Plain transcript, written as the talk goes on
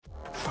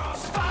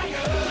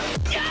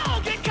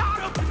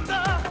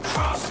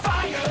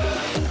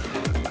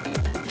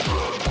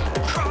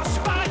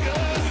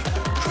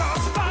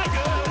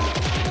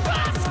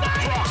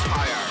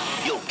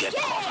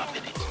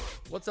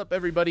up,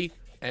 everybody,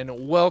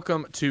 and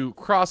welcome to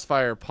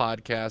Crossfire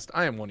Podcast.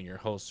 I am one of your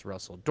hosts,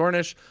 Russell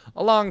Dornish,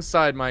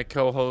 alongside my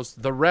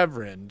co-host, the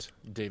Reverend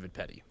David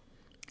Petty.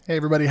 Hey,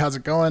 everybody. How's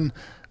it going?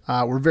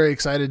 We're very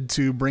excited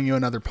to bring you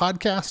another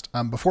podcast.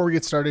 Before we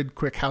get started,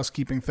 quick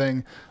housekeeping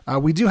thing.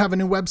 We do have a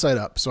new website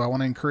up, so I want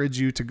to encourage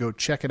you to go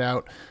check it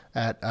out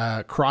at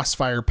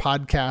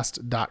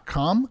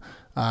crossfirepodcast.com.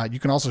 You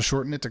can also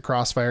shorten it to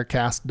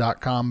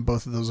crossfirecast.com.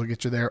 Both of those will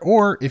get you there.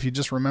 Or if you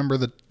just remember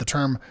the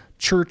term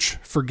Church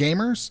for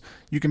Gamers,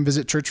 you can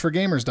visit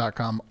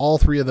churchforgamers.com. All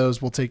three of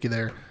those will take you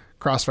there.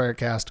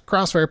 Crossfirecast,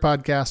 Crossfire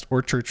Podcast,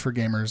 or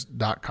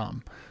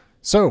churchforgamers.com.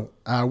 So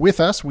with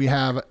us, we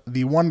have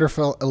the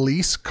wonderful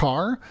Elise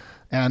Carr.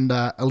 And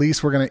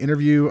Elise, we're going to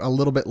interview a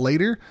little bit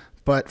later.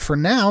 But for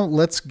now,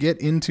 let's get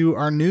into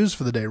our news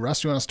for the day.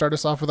 Russ, you want to start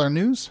us off with our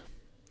news?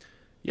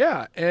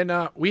 Yeah,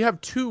 and we have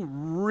two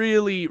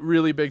really,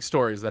 really big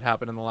stories that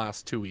happened in the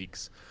last 2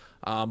 weeks.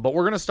 But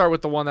we're going to start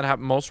with the one that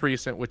happened most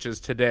recent, which is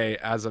today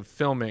as of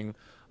filming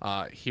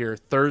here,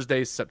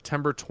 Thursday,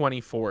 September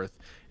 24th.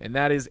 And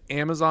that is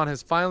Amazon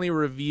has finally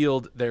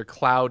revealed their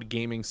cloud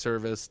gaming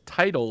service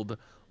titled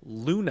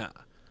Luna.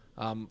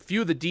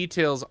 Few of the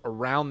details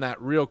around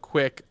that real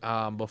quick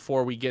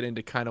before we get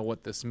into kind of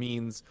what this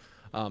means.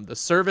 The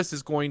service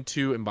is going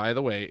to, and by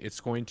the way,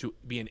 it's going to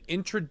be an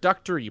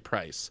introductory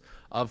price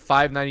of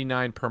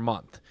 $5.99 per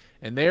month.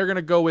 And they are going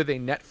to go with a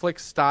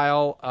Netflix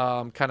style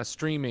kind of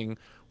streaming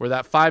where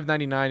that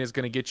 $5.99 is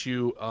going to get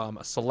you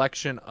a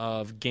selection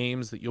of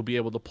games that you'll be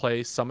able to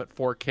play, some at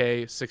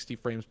 4K, 60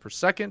 frames per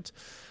second.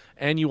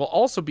 And you will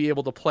also be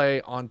able to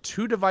play on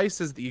two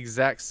devices at the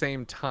exact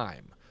same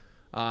time.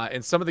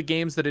 And some of the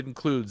games that it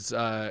includes,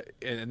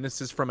 and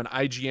this is from an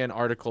IGN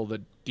article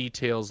that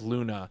details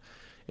Luna.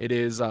 It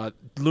is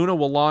Luna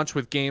will launch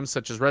with games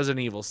such as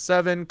Resident Evil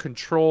 7,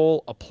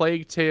 Control, A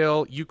Plague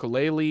Tale,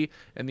 Yooka-Laylee,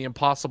 and The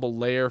Impossible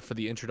Lair for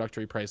the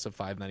introductory price of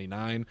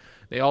 $5.99.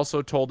 They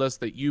also told us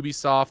that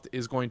Ubisoft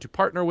is going to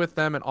partner with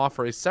them and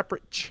offer a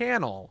separate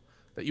channel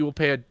that you will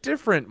pay a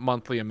different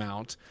monthly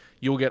amount.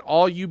 You will get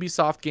all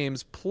Ubisoft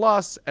games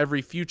plus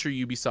every future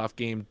Ubisoft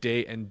game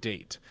day and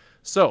date.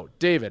 So,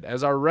 David,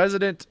 as our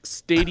resident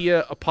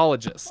Stadia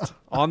apologist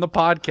on the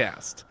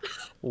podcast,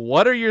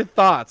 what are your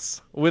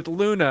thoughts with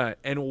Luna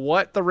and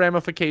what the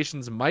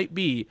ramifications might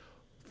be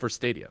for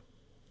Stadia?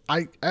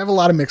 I have a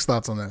lot of mixed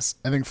thoughts on this.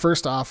 I think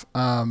first off,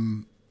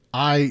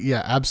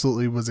 I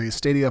absolutely was a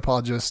Stadia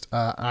apologist.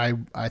 I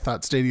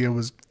thought Stadia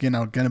was going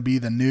to be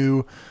the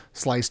new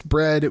sliced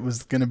bread. It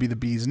was going to be the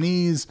bee's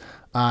knees.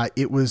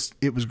 It was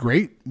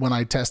great when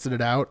I tested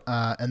it out,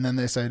 and then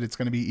they said it's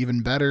going to be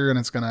even better, and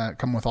it's going to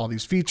come with all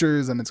these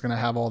features, and it's going to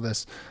have all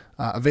this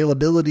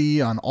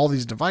availability on all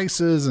these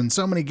devices and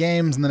so many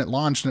games. And then it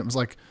launched, and it was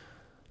like,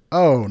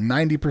 oh,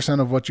 90%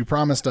 of what you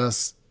promised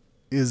us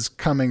is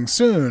coming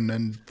soon.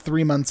 And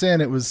 3 months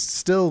in, it was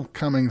still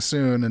coming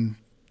soon, and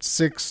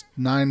 6,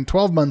 9,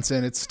 12 months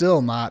in, it's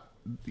still not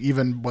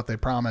even what they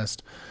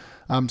promised.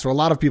 So a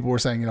lot of people were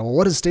saying, well,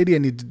 what does Stadia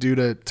need to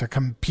do to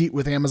compete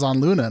with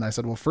Amazon Luna? And I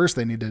said, well, first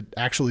they need to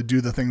actually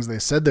do the things they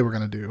said they were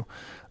going to do.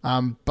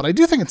 But I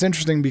do think it's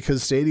interesting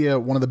because Stadia,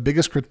 one of the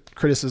biggest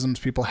criticisms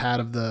people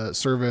had of the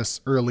service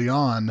early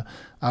on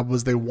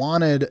was they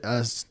wanted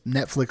a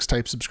Netflix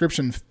type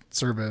subscription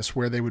service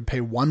where they would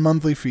pay one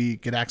monthly fee,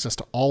 get access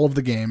to all of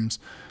the games.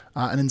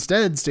 And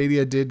instead,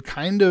 Stadia did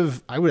kind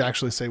of, I would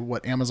actually say,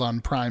 what Amazon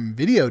Prime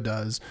Video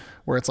does,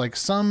 where it's like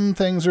some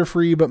things are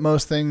free, but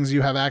most things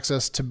you have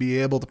access to be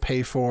able to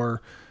pay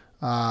for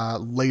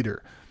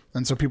later.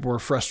 And so people were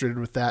frustrated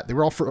with that. They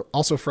were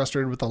also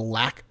frustrated with the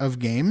lack of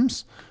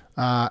games.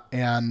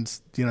 And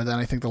then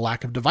I think the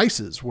lack of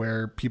devices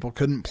where people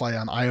couldn't play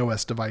on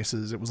iOS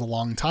devices. It was a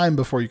long time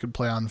before you could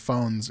play on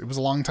phones. It was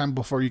a long time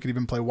before you could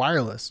even play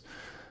wireless.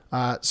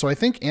 So I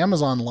think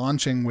Amazon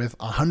launching with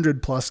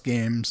 100 plus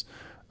games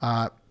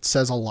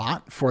says a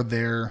lot for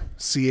their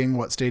seeing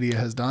what Stadia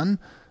has done.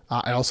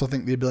 I also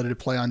think the ability to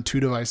play on two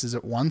devices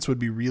at once would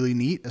be really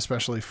neat,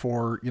 especially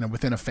for,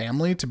 within a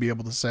family to be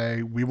able to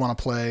say, we want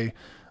to play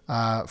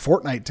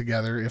Fortnite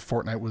together if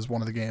Fortnite was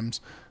one of the games.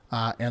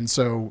 And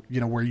so,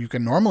 where you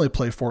can normally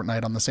play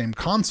Fortnite on the same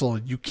console,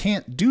 you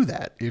can't do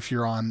that if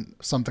you're on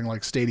something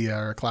like Stadia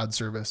or a cloud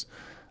service.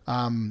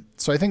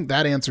 So I think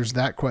that answers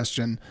that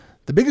question.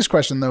 The biggest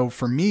question, though,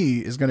 for me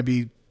is going to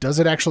be, does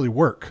it actually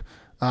work?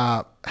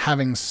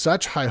 Having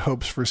such high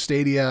hopes for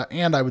Stadia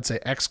and I would say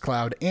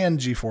xCloud and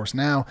GeForce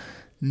Now,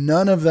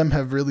 none of them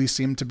have really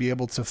seemed to be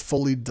able to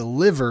fully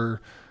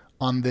deliver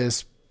on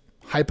this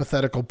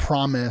hypothetical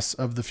promise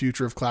of the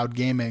future of cloud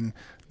gaming.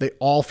 They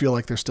all feel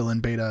like they're still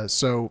in beta.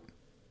 So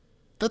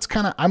that's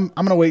kind of, I'm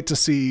going to wait to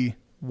see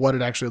what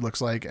it actually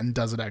looks like and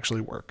does it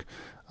actually work.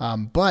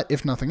 But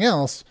if nothing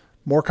else,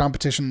 more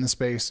competition in the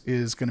space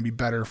is going to be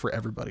better for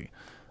everybody.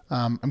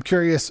 I'm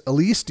curious,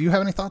 Elise, do you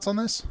have any thoughts on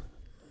this?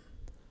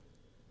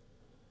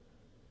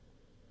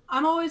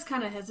 I'm always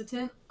kind of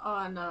hesitant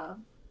on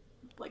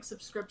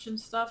subscription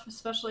stuff,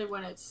 especially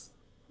when it's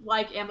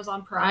like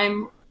Amazon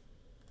Prime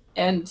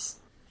and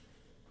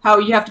how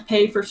you have to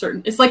pay for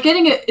certain. It's like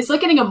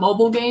getting a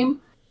mobile game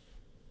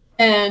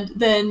and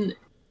then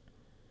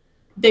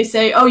they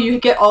say, oh, you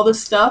get all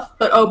this stuff,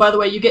 but oh, by the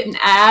way, you get an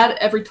ad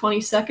every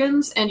 20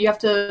 seconds, and you have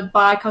to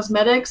buy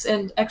cosmetics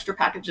and extra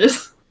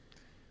packages.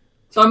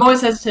 So I'm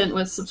always hesitant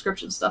with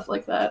subscription stuff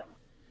like that.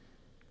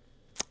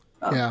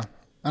 Yeah.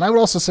 And I would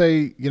also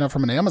say,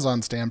 from an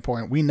Amazon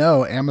standpoint, we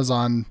know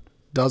Amazon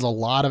does a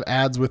lot of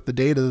ads with the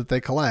data that they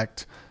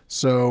collect.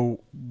 So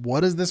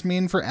what does this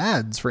mean for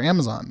ads for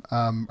Amazon?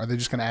 Are they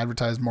just going to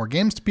advertise more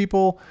games to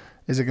people?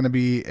 Is it going to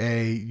be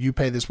you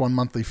pay this one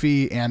monthly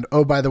fee, and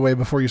oh, by the way,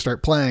 before you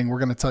start playing, we're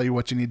going to tell you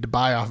what you need to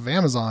buy off of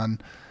Amazon?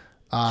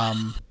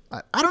 I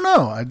don't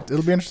know.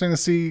 It'll be interesting to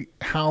see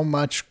how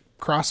much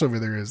crossover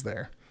there is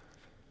there.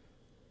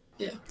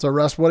 Yeah. So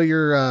Russ, what are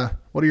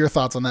your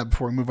thoughts on that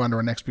before we move on to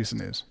our next piece of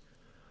news?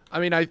 I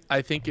mean,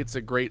 I think it's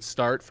a great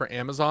start for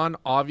Amazon.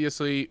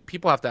 Obviously,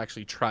 people have to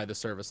actually try the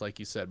service, like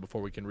you said,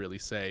 before we can really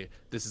say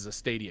this is a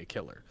Stadia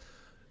killer.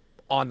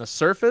 On the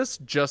surface,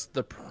 just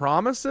the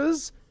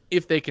promises,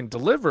 if they can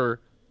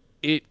deliver,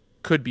 it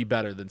could be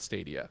better than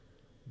Stadia.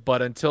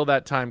 But until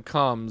that time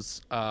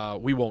comes,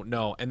 we won't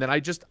know. And then I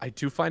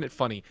do find it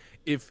funny.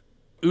 If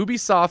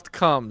Ubisoft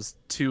comes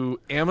to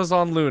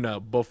Amazon Luna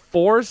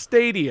before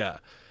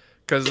Stadia,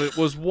 because it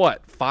was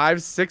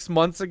 5-6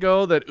 months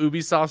ago that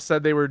Ubisoft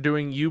said they were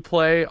doing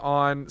Uplay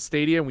on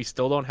Stadia and we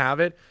still don't have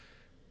it,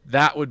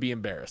 that would be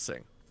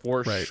embarrassing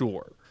for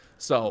sure.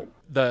 So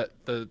the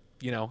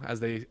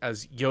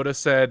as Yoda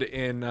said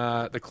in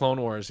the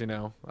Clone Wars,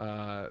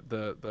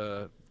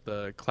 the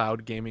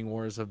cloud gaming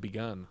wars have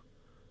begun.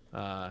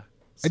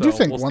 I do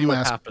think one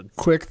last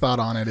quick thought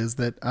on it is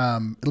that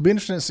it'll be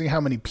interesting to see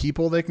how many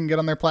people they can get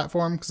on their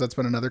platform, because that's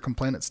been another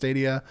complaint at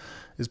Stadia,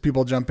 is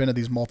people jump into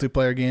these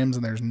multiplayer games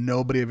and there's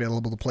nobody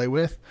available to play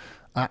with.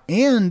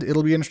 And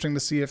it'll be interesting to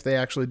see if they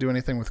actually do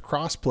anything with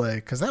crossplay,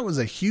 because that was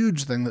a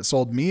huge thing that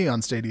sold me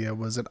on Stadia.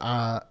 Was at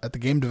the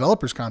Game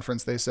Developers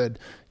Conference, they said,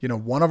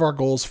 one of our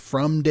goals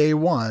from day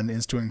one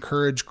is to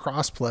encourage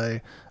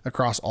crossplay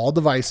across all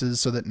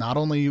devices, so that not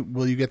only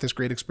will you get this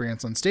great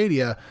experience on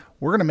Stadia,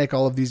 we're going to make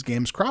all of these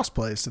games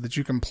crossplay so that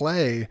you can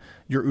play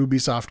your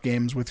Ubisoft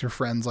games with your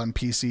friends on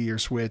PC or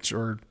Switch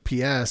or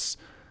PS.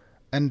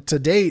 And to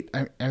date,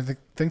 I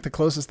think the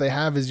closest they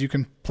have is you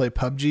can play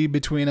PUBG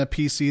between a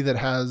PC that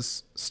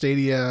has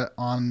Stadia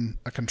on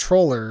a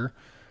controller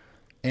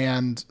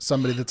and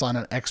somebody that's on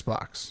an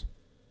Xbox.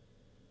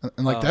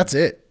 And that's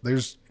it.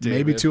 There's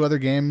maybe 2 other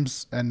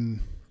games, and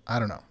I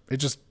don't know.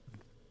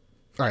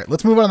 All right,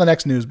 let's move on to the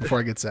next news before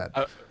I get sad.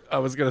 I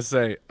was going to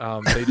say,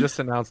 they just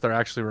announced they're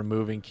actually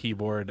removing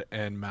keyboard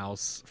and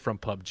mouse from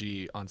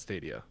PUBG on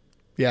Stadia.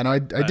 Yeah, no, I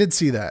did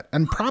see that.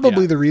 And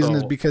probably the reason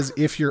is because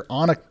if you're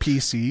on a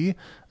PC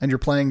and you're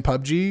playing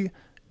PUBG,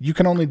 you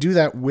can only do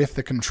that with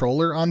the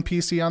controller on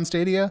PC on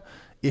Stadia.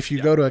 If you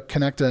go to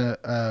connect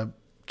a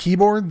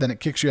keyboard, then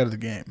it kicks you out of the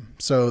game.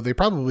 So they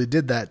probably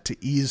did that to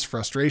ease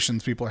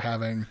frustrations people are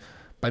having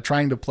by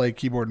trying to play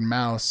keyboard and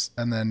mouse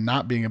and then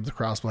not being able to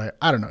crossplay.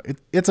 I don't know.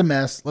 It's a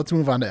mess. Let's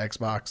move on to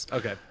Xbox.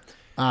 Okay.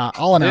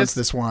 I'll announce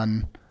this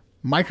one.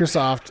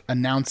 Microsoft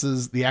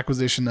announces the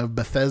acquisition of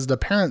Bethesda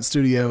parent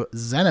studio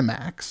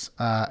ZeniMax.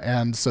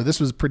 And so this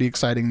was pretty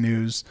exciting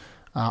news.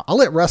 I'll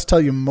let Russ tell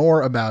you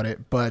more about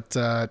it, but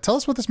tell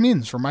us what this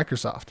means for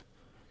Microsoft.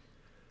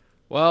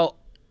 Well,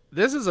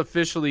 this is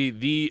officially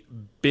the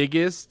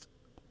biggest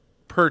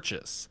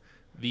purchase,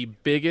 the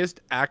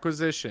biggest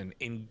acquisition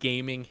in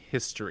gaming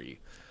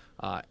history.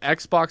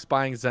 Xbox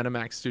buying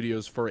ZeniMax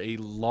Studios for a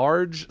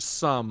large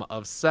sum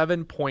of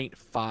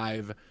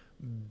 $7.5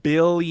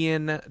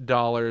 billion.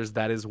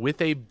 That is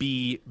with a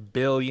B,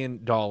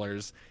 $billion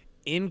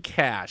in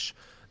cash.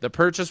 The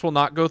purchase will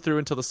not go through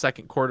until the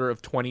second quarter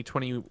of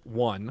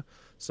 2021,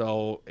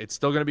 so it's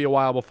still going to be a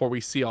while before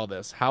we see all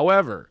this.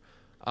 However,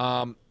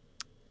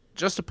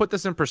 just to put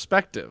this in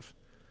perspective,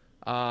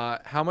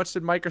 how much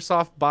did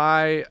Microsoft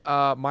buy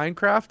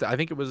Minecraft? I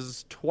think it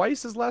was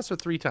twice as less or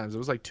 3 times. It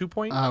was like 2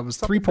 point. It was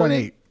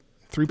 3.8.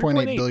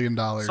 $3.8 billion.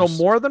 So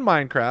more than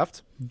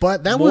Minecraft.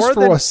 But that was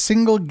for a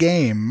single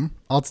game.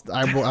 I'll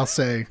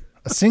say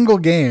a single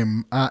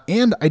game.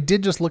 And I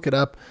did just look it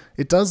up.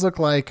 It does look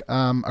like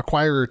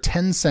acquirer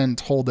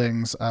Tencent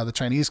Holdings, the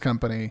Chinese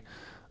company,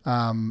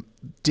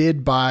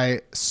 did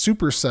buy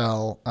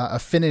Supercell, a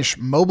Finnish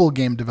mobile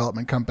game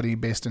development company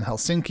based in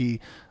Helsinki,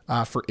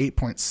 for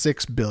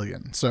 $8.6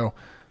 billion. So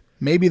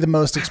maybe the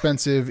most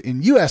expensive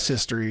in U.S.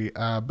 history,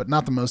 but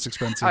not the most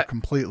expensive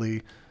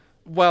completely.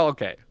 Well,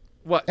 okay.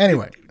 Well,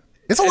 anyway,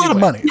 it's a lot of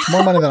money. It's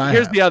more money than I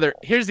have.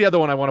 Here's the other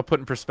one I want to put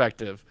in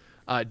perspective.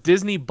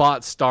 Disney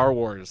bought Star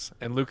Wars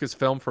and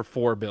Lucasfilm for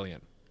 $4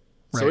 billion.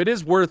 So it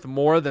is worth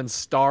more than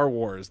Star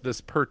Wars,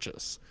 this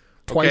purchase.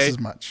 Twice as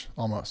much,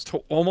 almost.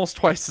 Almost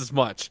twice as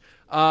much.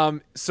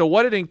 So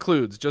what it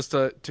includes, just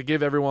to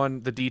give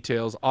everyone the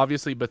details,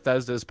 obviously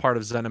Bethesda is part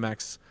of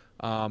ZeniMax,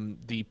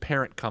 the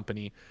parent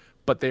company,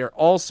 but they are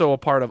also a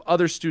part of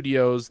other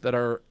studios that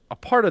are a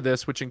part of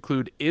this, which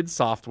include id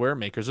Software,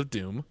 makers of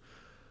Doom.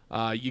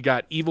 You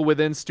got Evil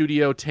Within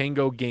Studio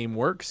Tango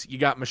Gameworks. You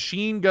got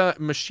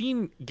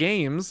Machine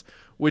Games,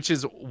 which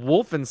is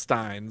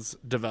Wolfenstein's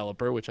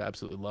developer, which I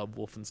absolutely love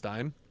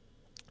Wolfenstein.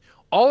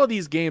 all of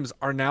these games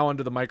are now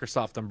under the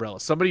Microsoft umbrella.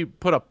 Somebody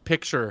put a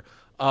picture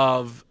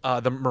of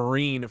the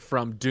Marine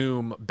from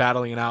Doom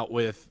battling it out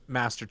with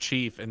Master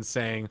Chief and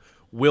saying,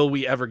 will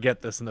we ever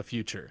get this in the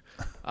future?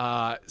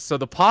 So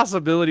the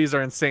possibilities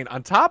are insane.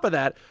 On top of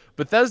that,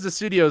 Bethesda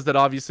Studios, that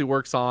obviously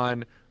works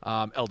on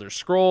Elder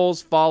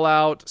Scrolls,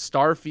 Fallout,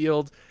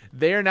 Starfield,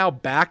 they are now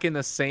back in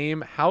the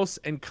same house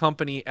and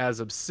company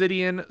as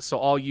Obsidian. So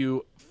all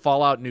you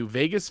Fallout New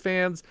Vegas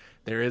fans,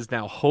 there is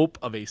now hope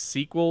of a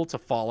sequel to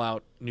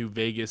Fallout New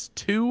Vegas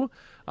 2,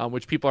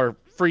 which people are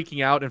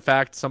freaking out. In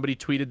fact, somebody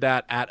tweeted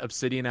that at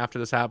Obsidian after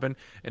this happened,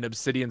 and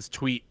Obsidian's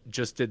tweet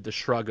just did the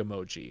shrug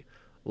emoji.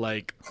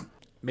 Like,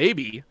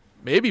 maybe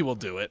we'll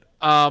do it.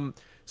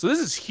 So this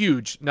is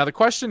huge. Now the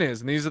question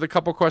is, and these are the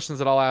couple questions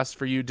that I'll ask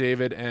for you,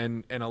 David,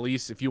 and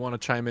Elise, if you want to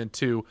chime in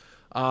too.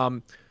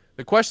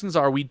 The questions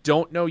are, we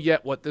don't know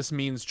yet what this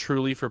means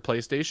truly for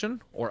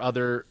PlayStation or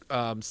other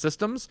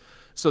systems.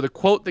 So the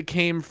quote that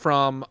came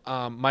from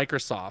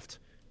Microsoft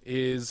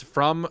is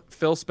from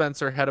Phil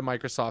Spencer, head of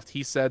Microsoft.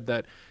 He said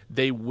that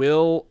they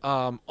will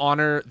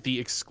honor the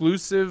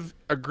exclusive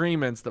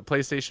agreements that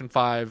PlayStation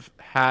 5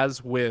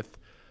 has with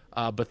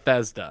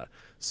Bethesda.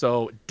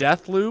 So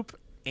Deathloop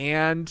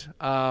and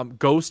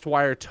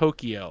Ghostwire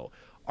Tokyo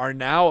are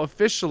now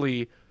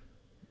officially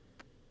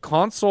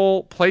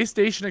console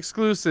PlayStation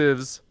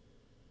exclusives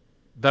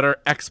that are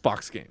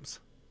Xbox games,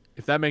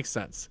 if that makes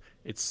sense.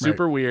 It's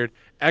super weird.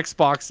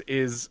 Xbox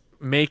is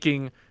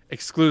making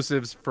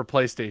exclusives for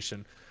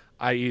PlayStation,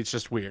 i.e. it's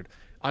just weird.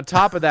 On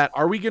top of that,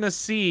 are we going to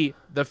see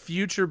the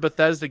future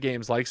Bethesda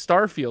games like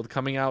Starfield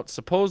coming out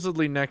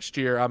supposedly next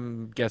year?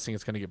 I'm guessing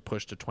it's going to get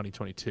pushed to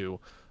 2022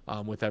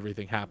 with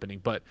everything happening.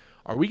 But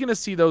are we going to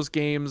see those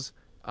games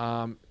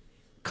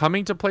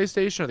coming to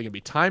PlayStation? Are they going to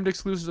be timed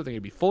exclusives? Are they going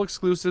to be full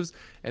exclusives?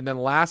 And then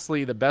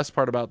lastly, the best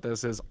part about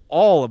this is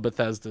all of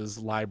Bethesda's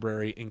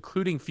library,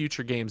 including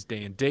future games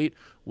day and date,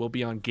 will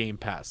be on Game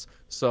Pass.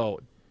 So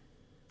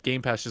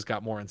Game Pass just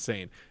got more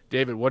insane.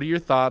 David, what are your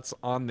thoughts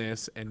on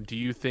this? And do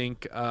you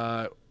think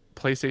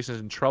PlayStation is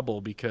in trouble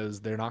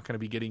because they're not going to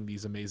be getting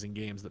these amazing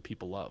games that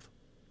people love?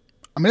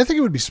 I mean, I think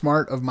it would be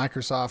smart of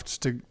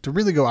Microsoft to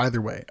really go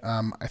either way.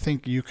 I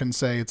think you can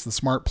say it's the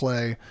smart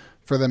play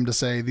for them to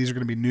say these are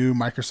going to be new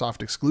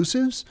Microsoft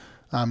exclusives.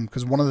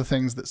 Because one of the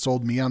things that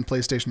sold me on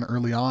PlayStation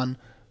early on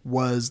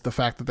was the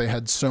fact that they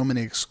had so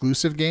many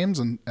exclusive games,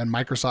 and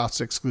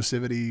Microsoft's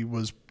exclusivity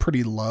was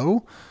pretty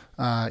low.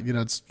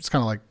 It's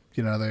kind of like,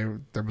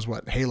 there was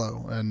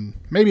Halo and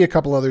maybe a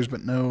couple others,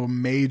 but no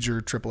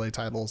major AAA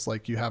titles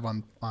like you have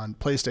on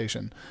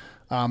PlayStation.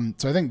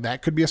 So I think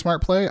that could be a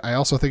smart play. I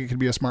also think it could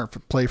be a smart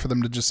play for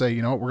them to just say,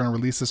 we're going to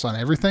release this on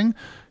everything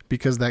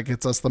because that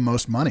gets us the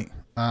most money.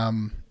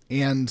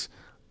 And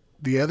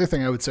the other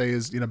thing I would say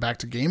is, back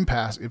to Game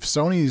Pass, if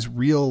Sony's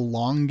real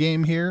long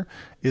game here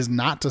is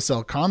not to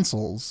sell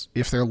consoles,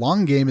 if their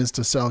long game is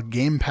to sell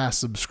Game Pass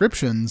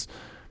subscriptions,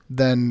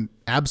 then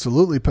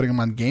absolutely putting them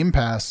on Game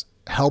Pass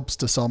helps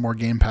to sell more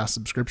Game Pass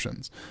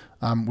subscriptions,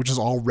 which is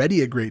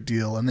already a great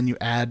deal. And then you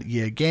add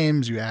EA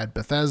Games, you add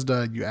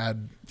Bethesda, you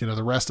add,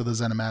 the rest of the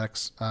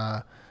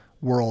ZeniMatics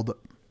world.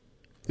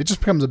 It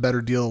just becomes a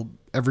better deal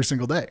every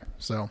single day.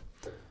 So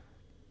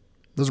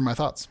those are my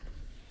thoughts.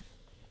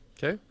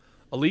 Okay.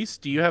 Elise,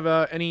 do you have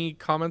any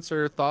comments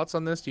or thoughts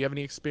on this? Do you have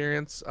any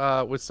experience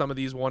with some of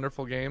these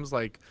wonderful games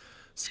like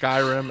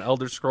Skyrim,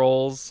 Elder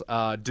Scrolls,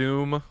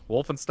 Doom,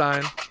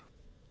 Wolfenstein?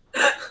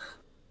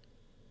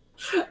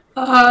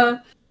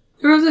 There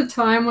was a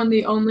time when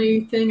the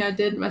only thing I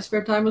did in my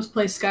spare time was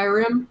play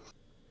Skyrim.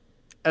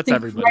 That's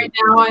everybody. Right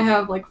now I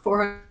have like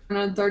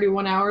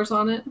 431 hours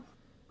on it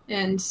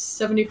and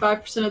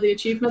 75% of the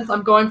achievements.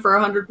 I'm going for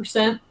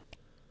 100%.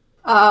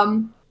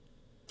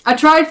 I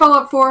tried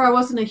Fallout 4. I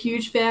wasn't a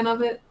huge fan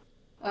of it.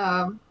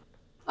 I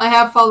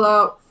have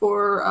Fallout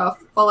 4,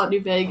 Fallout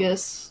New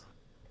Vegas.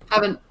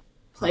 Haven't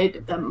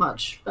played them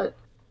much, but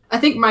I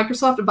think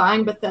Microsoft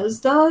buying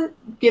Bethesda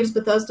gives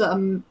Bethesda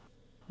a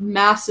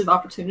massive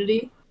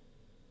opportunity.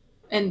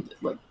 And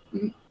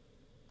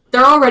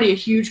they're already a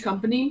huge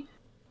company,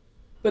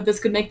 but this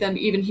could make them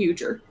even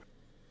huger.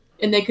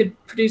 And they could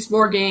produce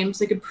more games.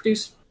 They could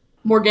produce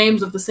more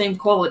games of the same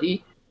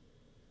quality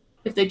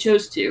if they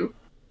chose to.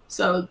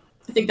 So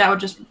I think that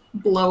would just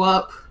blow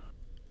up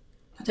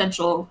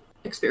potential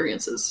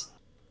experiences.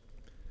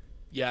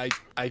 Yeah,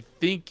 I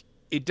think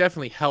it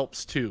definitely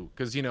helps too,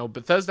 because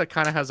Bethesda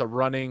kind of has a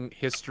running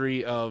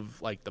history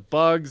of like the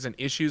bugs and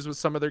issues with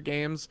some of their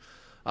games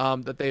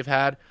that they've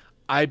had.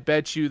 I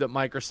bet you that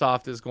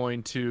Microsoft is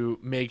going to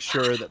make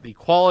sure that the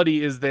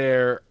quality is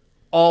there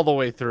all the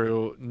way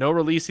through. No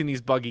releasing these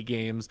buggy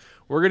games.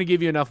 We're going to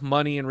give you enough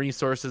money and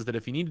resources that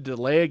if you need to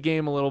delay a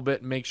game a little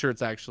bit and make sure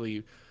it's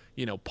actually,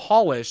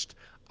 polished,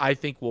 I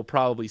think we'll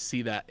probably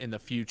see that in the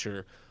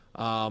future.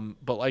 But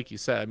like you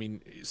said, I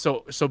mean,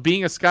 so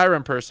being a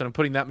Skyrim person and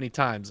putting that many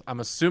times,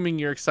 I'm assuming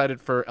you're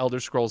excited for Elder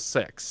Scrolls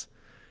 6.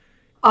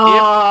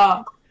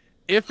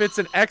 If it's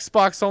an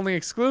Xbox only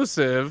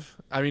exclusive,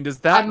 I mean, does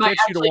that get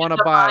you to want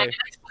to buy?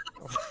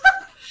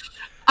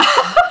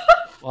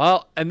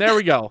 Well, and there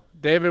we go.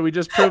 David, we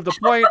just proved the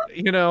point.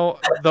 You know,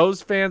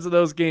 those fans of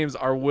those games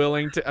are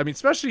willing to, I mean,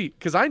 especially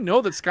because I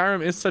know that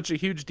Skyrim is such a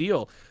huge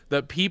deal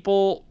that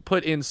people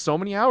put in so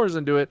many hours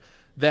into it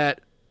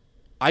that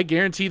I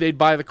guarantee they'd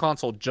buy the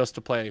console just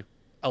to play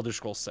Elder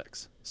Scrolls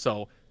 6.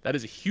 So that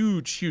is a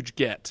huge, huge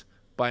get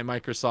by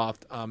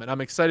Microsoft. And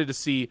I'm excited to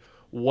see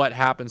what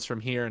happens from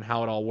here and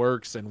how it all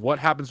works and what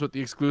happens with the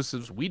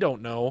exclusives. We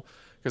don't know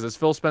because, as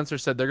Phil Spencer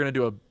said, they're going to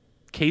do a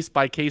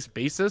case-by-case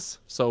basis.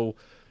 So,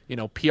 you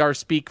know, PR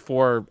speak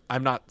for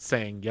I'm not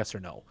saying yes or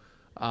no,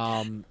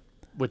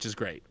 which is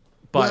great.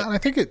 But well, and I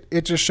think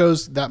it just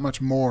shows that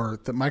much more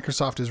that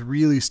Microsoft is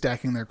really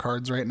stacking their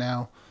cards right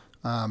now.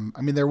 I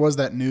mean, there was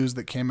that news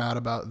that came out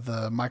about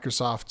the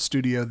Microsoft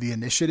Studio, The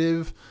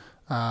Initiative,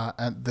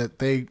 and that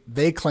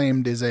they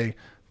claimed is a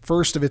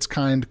first of its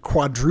kind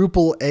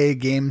quadruple A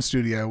game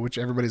studio, which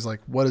everybody's like,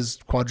 what does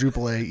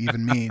quadruple A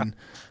even mean?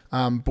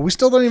 But we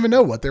still don't even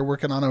know what they're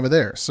working on over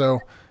there. So,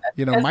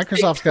 you know,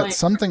 Microsoft's got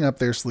something up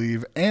their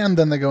sleeve, and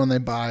then they go and they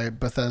buy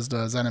Bethesda,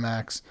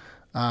 ZeniMax.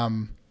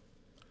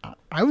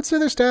 I would say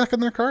they're stacking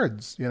their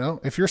cards. You know,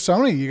 if you're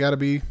Sony, you got to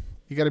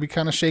be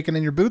kind of shaking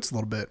in your boots a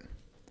little bit.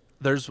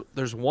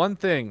 There's one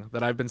thing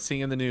that I've been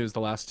seeing in the news the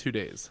last 2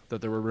 days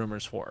that there were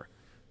rumors for.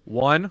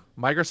 One,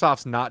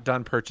 Microsoft's not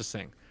done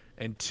purchasing.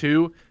 And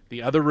two,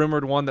 the other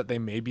rumored one that they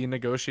may be in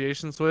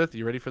negotiations with.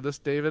 You ready for this,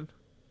 David?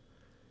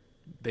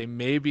 They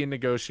may be in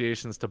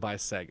negotiations to buy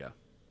Sega.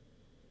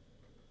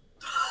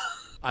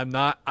 I'm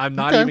not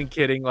Okay. even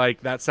kidding.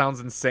 Like, that sounds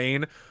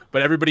insane,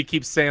 but everybody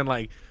keeps saying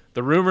like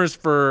the rumors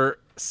for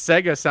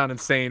Sega sound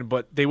insane,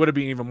 but they would have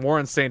been even more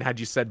insane had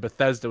you said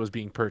Bethesda was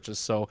being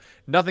purchased. So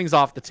nothing's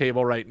off the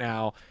table right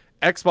now.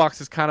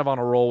 Xbox is kind of on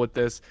a roll with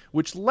this,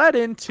 which led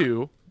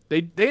into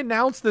they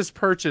announced this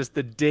purchase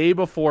the day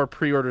before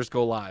pre-orders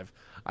go live.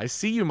 I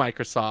see you,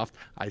 Microsoft.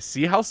 I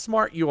see how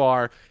smart you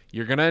are.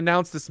 You're going to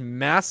announce this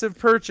massive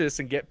purchase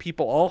and get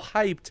people all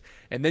hyped,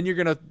 and then you're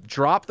going to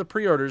drop the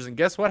pre-orders, and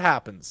guess what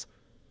happens?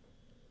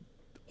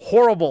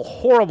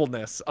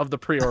 Horribleness of the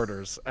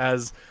pre-orders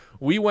as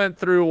we went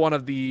through one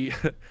of the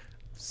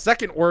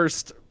second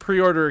worst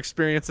pre-order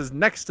experiences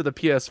next to the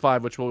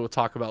PS5, which we'll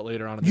talk about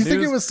later on in the news. You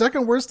think it was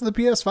second worst to the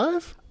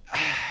PS5?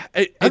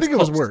 I think it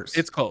was worse.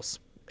 It's close.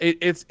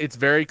 It's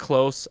very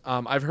close.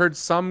 I've heard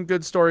some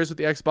good stories with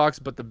the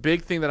Xbox, but the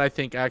big thing that I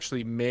think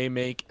actually may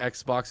make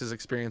Xbox's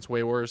experience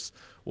way worse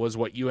was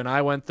what you and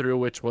I went through,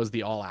 which was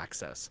the All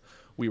Access.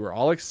 We were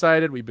all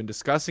excited. We've been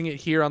discussing it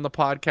here on the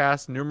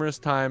podcast numerous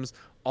times.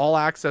 All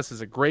Access is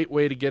a great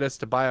way to get us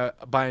to buy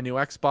a new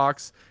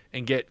Xbox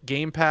and get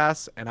Game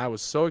Pass, and I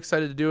was so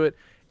excited to do it.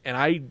 And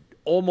I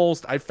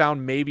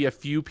found maybe a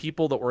few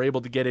people that were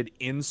able to get it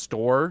in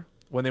store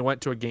when they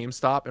went to a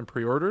GameStop and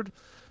pre-ordered.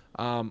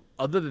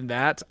 Other than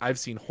that, I've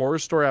seen horror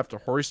story after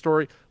horror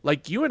story.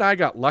 Like, you and I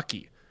got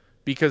lucky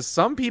because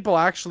some people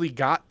actually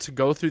got to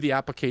go through the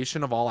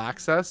application of All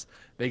Access.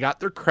 They got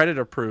their credit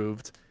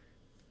approved.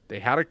 They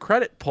had a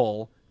credit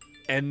pull,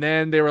 and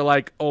then they were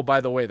like, oh, by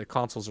the way, the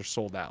consoles are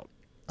sold out.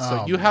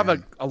 So you have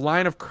a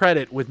line of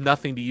credit with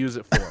nothing to use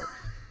it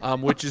for,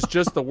 which is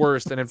just the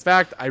worst. And in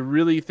fact, I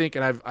really think,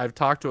 and I've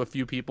talked to a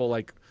few people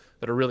like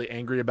that are really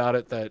angry about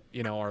it, that,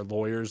 you know, are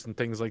lawyers and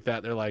things like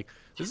that. They're like,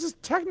 this is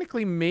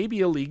technically maybe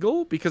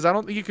illegal because I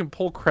don't think you can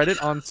pull credit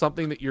on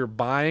something that you're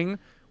buying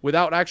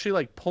without actually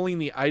like pulling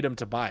the item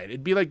to buy it.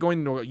 It'd be like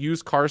going to a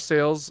used car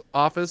sales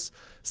office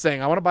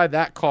saying, I want to buy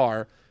that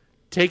car,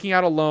 taking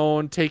out a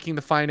loan, taking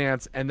the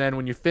finance, and then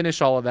when you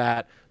finish all of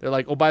that, they're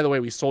like, oh, by the way,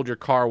 we sold your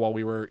car while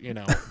we were, you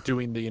know,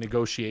 doing the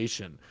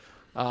negotiation,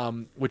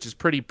 which is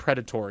pretty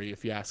predatory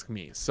if you ask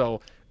me. So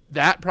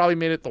that probably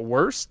made it the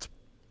worst.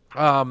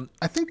 I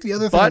think the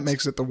other thing that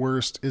makes it the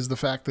worst is the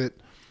fact that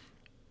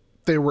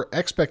there were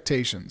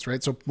expectations,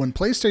 right? So when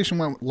PlayStation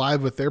went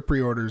live with their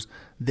pre-orders,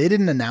 they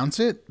didn't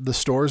announce it. The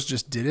stores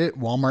just did it.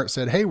 Walmart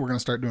said, hey, we're going to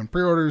start doing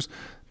pre-orders.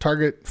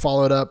 Target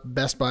followed up.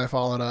 Best Buy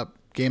followed up.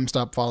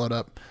 GameStop followed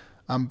up.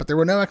 But there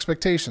were no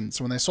expectations.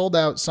 So when they sold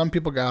out, some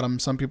people got them.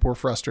 Some people were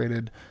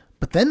frustrated.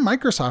 But then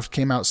Microsoft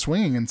came out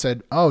swinging and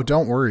said, oh,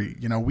 don't worry.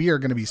 You know, we are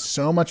going to be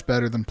so much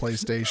better than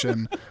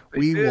PlayStation.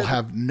 We will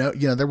have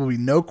there will be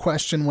no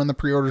question when the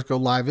pre-orders go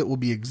live. It will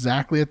be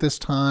exactly at this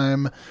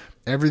time.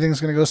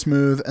 Everything's going to go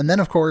smooth. And then,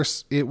 of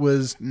course, it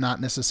was not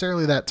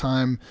necessarily that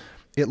time.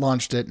 It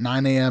launched at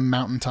 9 a.m.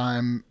 Mountain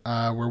Time,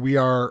 where we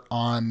are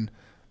on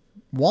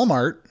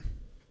Walmart,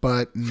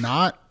 but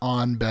not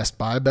on Best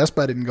Buy. Best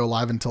Buy didn't go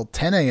live until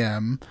 10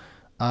 a.m.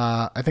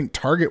 I think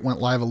Target went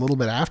live a little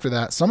bit after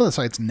that. Some of the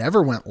sites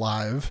never went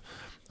live.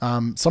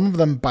 Some of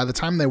them, by the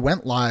time they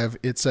went live,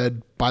 it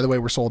said, by the way,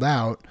 we're sold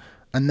out.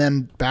 And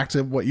then back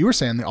to what you were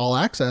saying, the All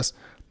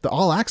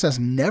Access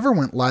never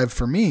went live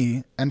for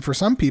me. And for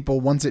some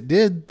people, once it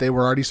did, they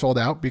were already sold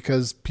out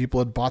because people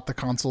had bought the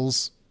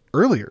consoles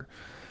earlier.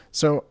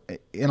 So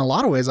in a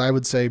lot of ways, I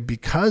would say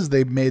because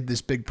they made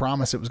this big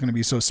promise it was going to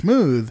be so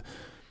smooth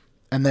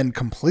and then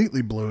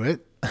completely blew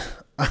it,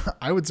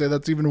 I would say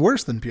that's even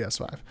worse than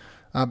PS5.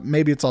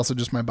 Maybe it's also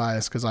just my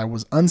bias because I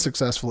was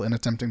unsuccessful in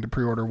attempting to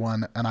pre-order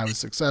one and I was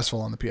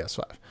successful on the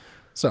PS5.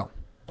 So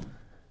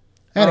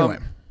anyway.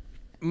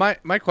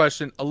 my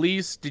question,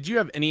 Elise, did you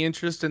have any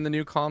interest in the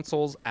new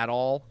consoles at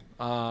all?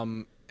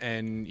 And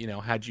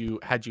had you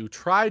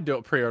tried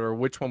to pre-order,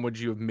 which one would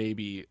you have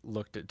maybe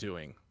looked at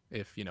doing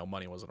if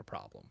money wasn't a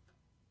problem?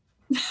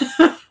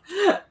 If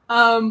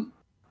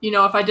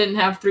I didn't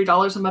have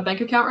 $3 in my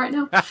bank account right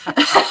now.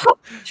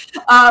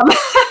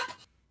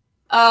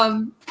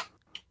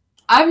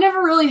 I've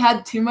never really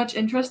had too much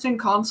interest in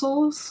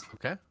consoles.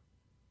 Okay.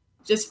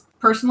 Just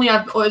personally,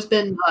 I've always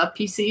been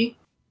PC.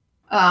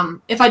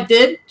 If I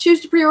did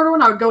choose to pre-order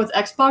one, I would go with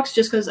Xbox,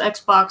 just because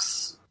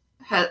Xbox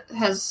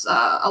has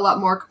a lot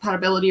more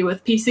compatibility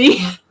with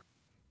PC.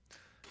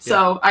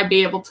 So I'd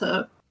be able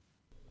to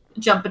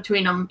jump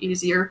between them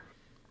easier.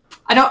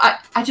 I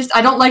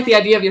don't like the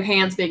idea of your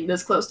hands being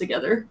this close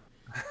together.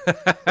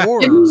 Or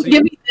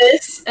give me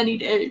this any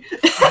day.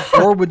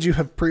 Or would you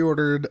have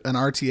pre-ordered an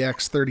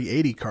RTX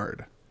 3080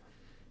 card?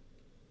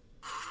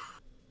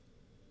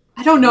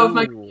 I don't know if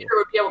my computer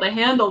would be able to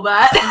handle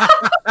that.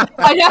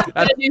 I'd have to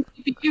get a new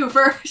CPU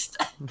first.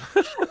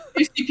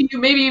 New CPU,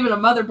 maybe even a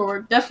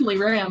motherboard. Definitely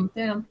RAM.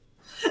 Damn.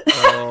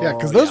 Yeah,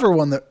 because those were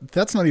one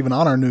that's not even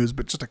on our news,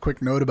 but just a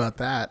quick note about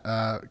that,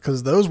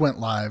 because those went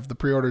live, the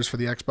pre-orders for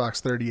the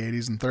Xbox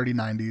 3080s and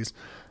 3090s,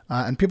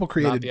 and people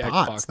created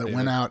bots that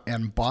went out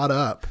and bought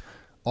up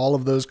all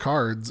of those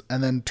cards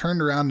and then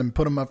turned around and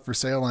put them up for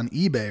sale on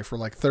eBay for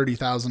like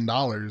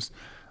 $30,000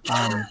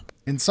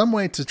 in some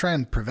way to try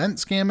and prevent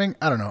scamming.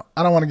 I don't know.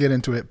 I don't want to get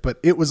into it, but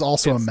it was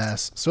also a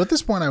mess. So at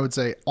this point, I would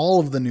say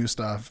all of the new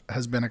stuff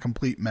has been a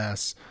complete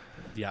mess.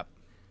 Yep.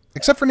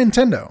 Except for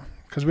Nintendo,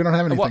 because we don't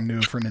have anything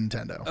new for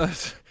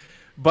Nintendo.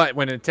 But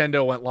when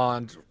Nintendo went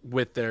launch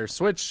with their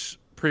Switch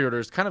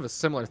pre-orders, kind of a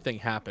similar thing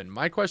happened.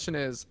 My question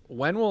is,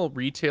 when will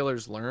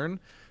retailers learn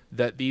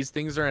that these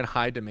things are in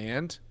high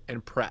demand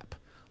and prep?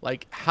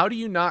 Like, how do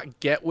you not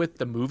get with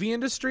the movie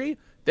industry?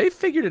 They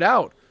figured it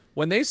out.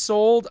 When they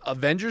sold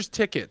Avengers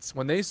tickets,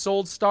 when they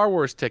sold Star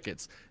Wars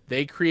tickets,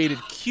 they created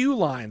queue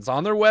lines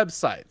on their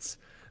websites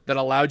that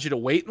allowed you to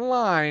wait in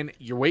line,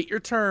 wait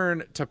your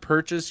turn to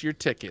purchase your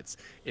tickets.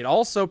 It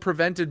also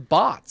prevented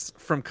bots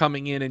from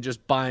coming in and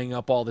just buying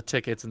up all the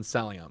tickets and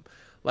selling them.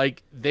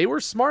 Like, they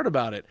were smart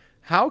about it.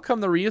 How come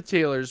the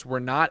retailers were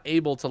not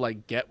able to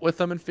get with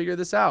them and figure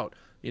this out?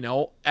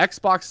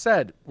 Xbox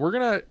said, we're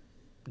going to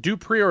do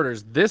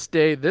pre-orders this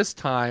day, this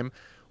time.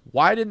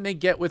 Why didn't they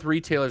get with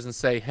retailers and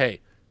say,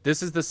 hey,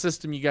 this is the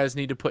system you guys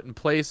need to put in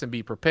place and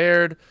be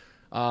prepared?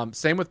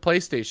 Same with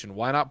PlayStation.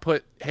 Why not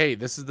put, hey,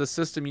 this is the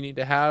system you need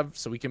to have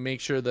so we can make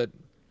sure that,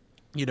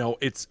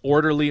 it's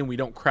orderly and we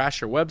don't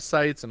crash your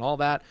websites and all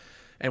that,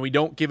 and we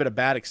don't give it a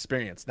bad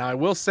experience. Now, I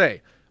will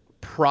say,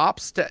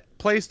 props to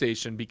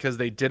PlayStation because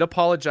they did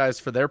apologize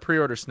for their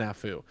pre-order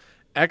snafu.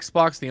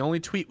 Xbox, the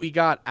only tweet we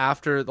got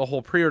after the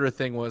whole pre-order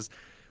thing was,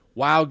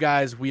 wow,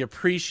 guys, we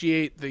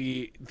appreciate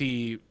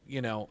the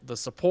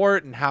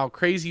support and how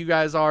crazy you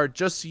guys are.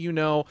 Just so you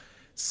know,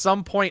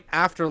 some point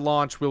after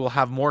launch, we will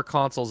have more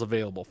consoles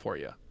available for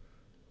you.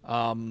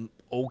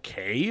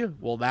 Okay,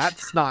 well,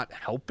 that's not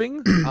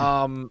helping.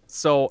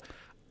 So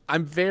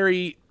I'm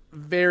very,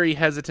 very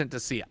hesitant to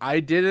see. I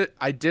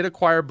did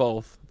acquire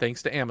both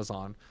thanks to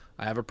Amazon.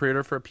 I have a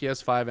pre-order for a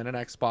PS5 and an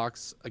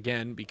Xbox,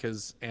 again,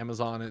 because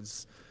Amazon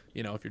is,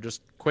 if you're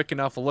just quick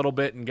enough a little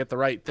bit and get the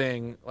right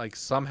thing,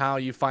 somehow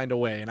you find a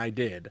way, and I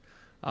did.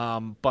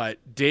 But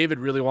David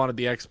really wanted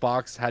the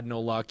Xbox, had no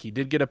luck. He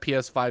did get a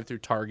PS5 through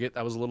Target.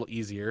 That was a little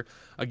easier.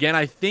 Again,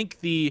 I think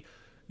the,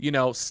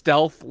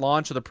 stealth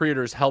launch of the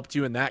pre-orders helped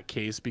you in that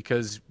case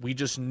because we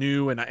just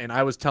knew, and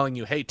I was telling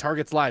you, hey,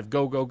 Target's live,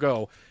 go, go,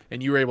 go,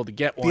 and you were able to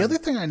get one. The other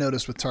thing I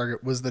noticed with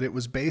Target was that it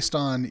was based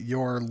on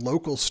your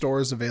local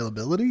store's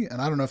availability,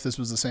 and I don't know if this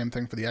was the same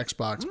thing for the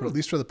Xbox, but at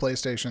least for the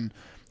PlayStation.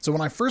 So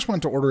when I first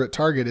went to order at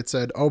Target, it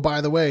said, oh,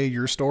 by the way,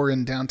 your store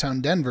in downtown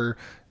Denver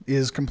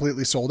is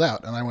completely sold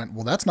out. And I went,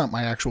 well, that's not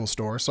my actual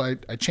store. So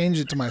I changed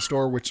it to my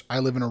store, which I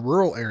live in a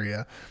rural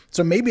area.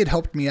 So maybe it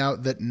helped me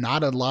out that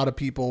not a lot of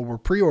people were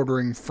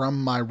pre-ordering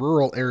from my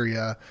rural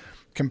area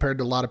compared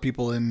to a lot of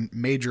people in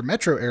major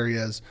metro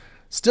areas.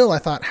 Still, I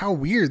thought, how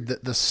weird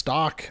that the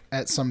stock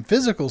at some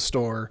physical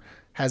store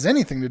has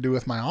anything to do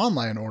with my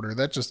online order.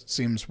 That just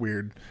seems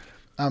weird.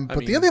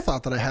 The other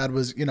thought that I had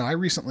was, I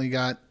recently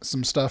got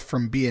some stuff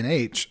from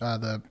B&H,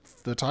 the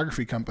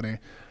photography company,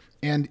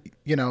 and,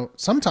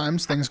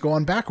 sometimes things go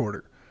on back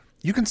order.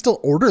 You can still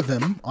order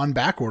them on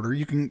back order.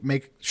 You can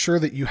make sure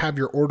that you have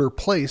your order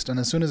placed, and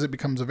as soon as it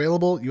becomes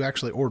available, you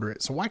actually order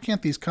it. So why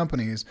can't these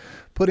companies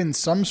put in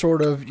some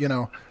sort of,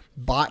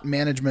 bot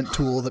management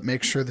tool that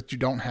makes sure that you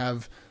don't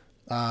have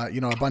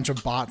a bunch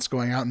of bots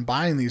going out and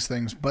buying these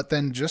things, but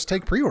then just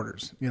take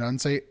pre-orders,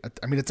 and say,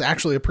 it's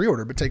actually a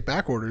pre-order, but take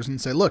back orders and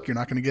say, look, you're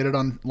not going to get it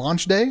on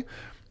launch day,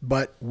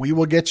 but we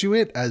will get you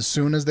it as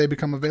soon as they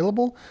become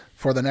available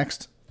for the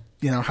next,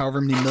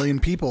 however many million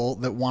people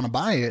that want to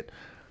buy it.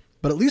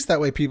 But at least that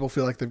way people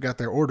feel like they've got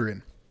their order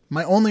in.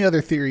 My only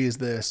other theory is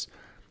this,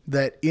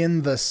 that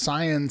in the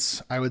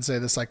science, I would say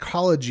the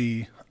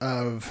psychology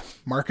of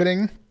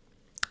marketing,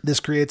 this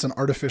creates an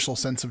artificial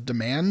sense of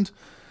demand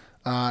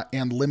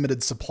and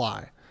limited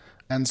supply.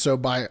 And so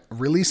by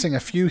releasing a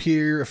few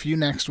here, a few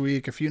next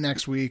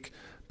week,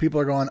 people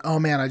are going, oh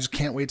man, I just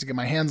can't wait to get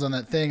my hands on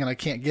that thing, and I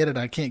can't get it,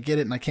 I can't get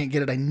it, and I can't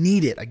get it. I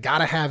need it. I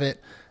gotta have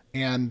it.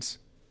 And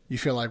you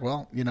feel like,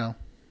 well,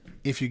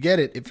 if you get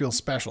it, it feels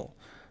special,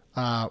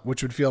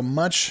 which would feel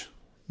much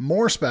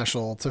more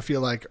special to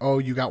feel like, oh,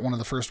 you got one of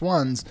the first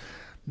ones,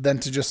 than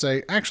to just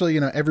say, actually,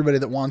 everybody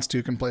that wants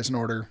to can place an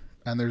order,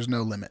 and there's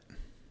no limit.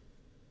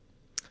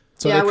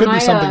 So there could be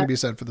something to be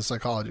said for the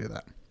psychology of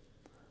that.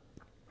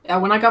 Yeah,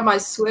 when I got my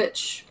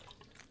Switch,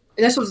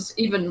 this was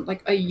even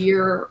like a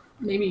year,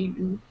 maybe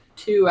even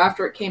 2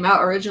 after it came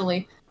out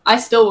originally, I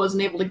still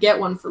wasn't able to get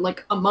one for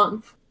like a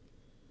month.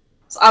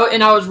 So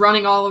I was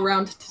running all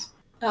around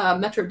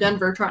Metro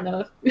Denver trying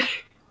to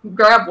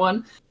grab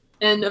one.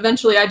 And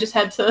eventually I just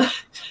had to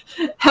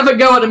have a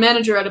go at a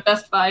manager at a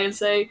Best Buy and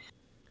say,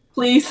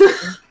 please,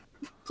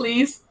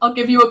 please, I'll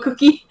give you a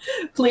cookie,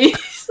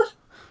 please.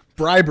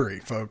 Bribery,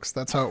 folks.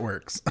 That's how it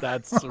works.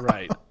 That's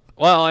right.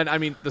 Well, and I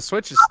mean, the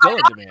Switch is still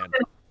in demand.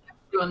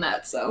 Doing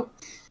that, so.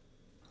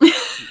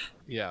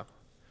 Yeah.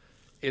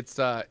 It's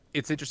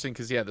interesting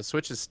because, the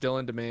Switch is still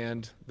in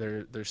demand.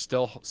 They're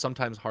still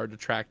sometimes hard to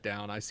track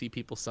down. I see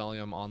people selling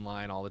them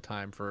online all the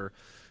time for,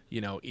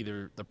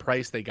 either the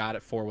price they got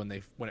it for when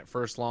it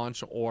first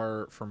launched,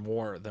 or for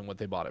more than what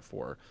they bought it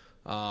for.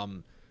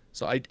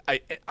 So I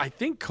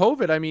think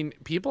COVID, I mean,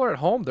 people are at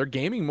home. They're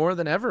gaming more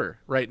than ever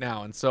right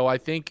now. And so I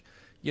think,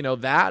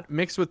 that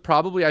mixed with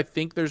I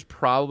think there's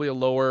probably a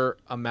lower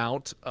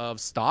amount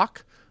of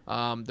stock.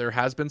 There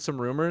has been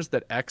some rumors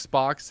that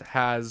Xbox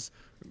has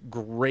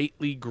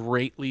greatly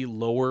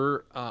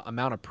lower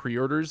amount of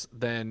pre-orders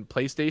than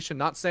PlayStation.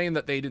 Not saying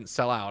that they didn't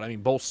sell out. I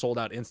mean, both sold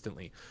out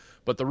instantly.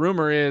 But the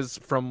rumor is,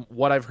 from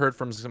what I've heard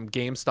from some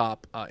GameStop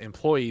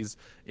employees,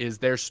 is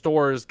their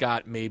stores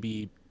got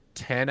maybe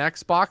 10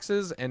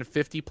 Xboxes and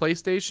 50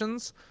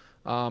 PlayStations,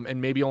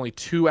 and maybe only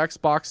 2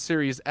 Xbox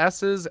Series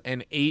S's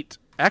and 8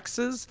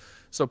 X's.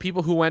 So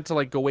people who went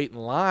to go wait in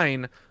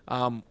line,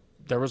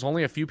 there was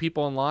only a few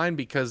people in line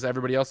because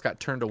everybody else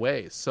got turned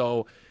away.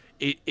 So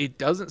it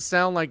doesn't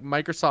sound like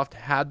Microsoft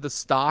had the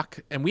stock,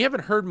 and we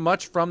haven't heard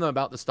much from them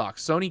about the stock.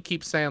 Sony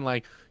keeps saying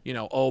by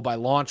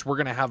launch, we're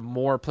going to have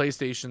more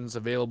PlayStations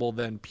available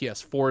than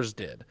PS4s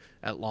did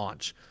at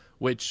launch,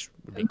 which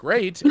would be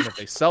great. And if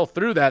they sell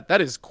through that,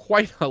 that is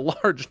quite a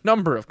large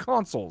number of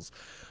consoles.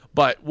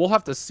 But we'll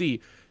have to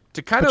see.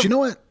 But you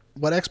know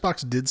what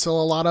Xbox did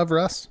sell a lot of,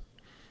 Russ?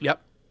 Yep.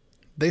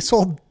 They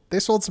sold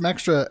some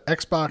extra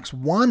Xbox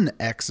One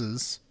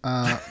X's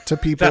to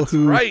people That's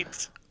who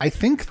right. I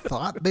think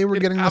thought they were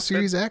getting the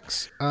Series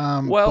X,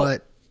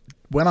 but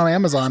went on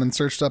Amazon and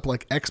searched up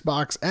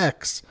Xbox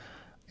X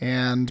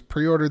and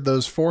pre-ordered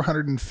those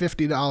 $450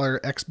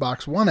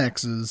 Xbox One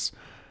X's,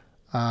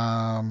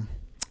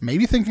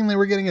 maybe thinking they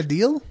were getting a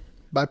deal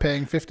by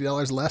paying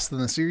 $50 less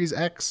than the Series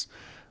X.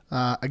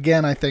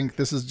 Again, I think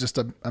this is just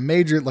a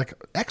major,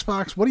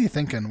 Xbox, what are you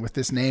thinking with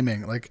this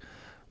naming?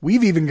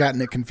 We've even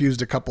gotten it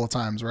confused a couple of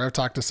times where I've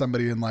talked to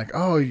somebody and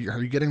oh, are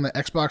you getting the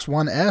Xbox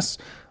One S?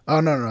 Oh,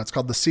 no, it's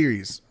called the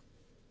Series.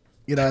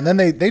 And then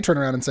they turn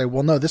around and say,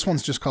 well, no, this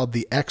one's just called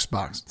the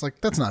Xbox. It's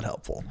that's not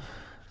helpful.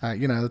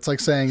 It's like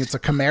saying it's a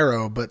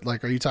Camaro, but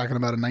are you talking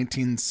about a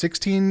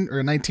 1916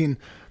 or a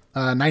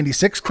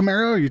 1996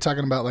 Camaro? Are you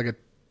talking about a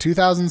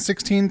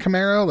 2016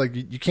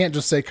 Camaro? You can't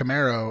just say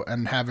Camaro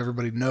and have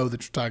everybody know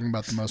that you're talking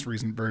about the most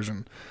recent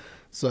version.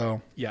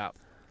 So, yeah.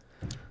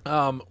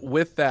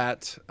 With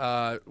that,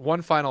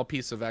 one final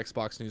piece of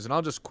Xbox news, and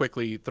I'll just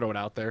quickly throw it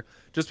out there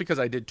just because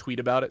I did tweet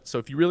about it. So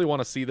if you really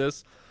want to see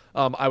this,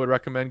 I would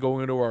recommend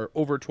going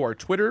over to our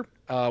Twitter,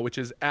 which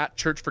is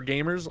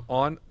 @Church4Gamers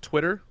on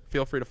Twitter.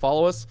 Feel free to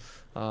follow us.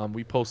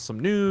 We post some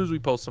news, we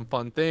post some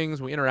fun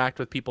things, we interact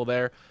with people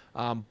there.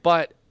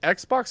 But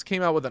Xbox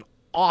came out with an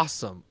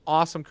awesome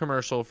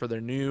commercial for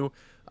their new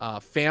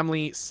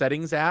family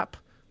settings app,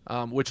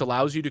 which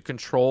allows you to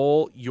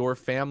control your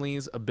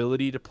family's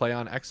ability to play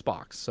on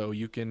Xbox. So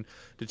you can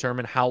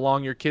determine how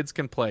long your kids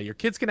can play. Your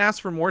kids can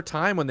ask for more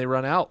time when they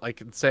run out.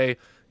 And say,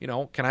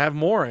 can I have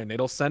more? And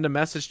it'll send a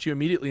message to you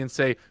immediately and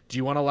say, do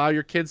you want to allow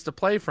your kids to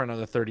play for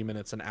another 30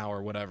 minutes, an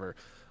hour, whatever.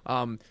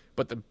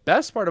 But the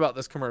best part about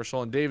this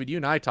commercial, and David, you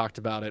and I talked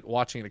about it,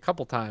 watching it a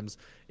couple times,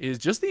 is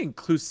just the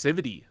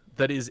inclusivity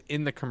that is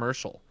in the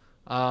commercial.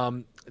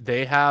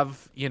 They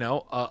have,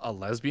 a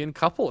lesbian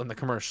couple in the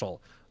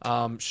commercial.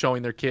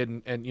 Showing their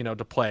kid and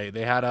to play.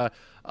 They had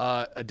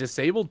a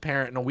disabled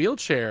parent in a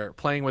wheelchair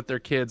playing with their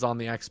kids on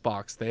the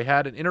Xbox. They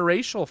had an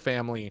interracial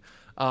family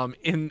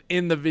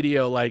in the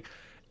video.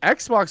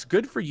 Xbox,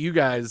 good for you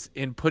guys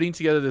in putting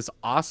together this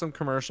awesome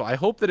commercial. I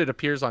hope that it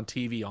appears on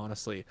TV,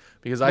 honestly,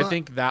 because I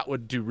think that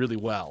would do really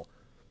well.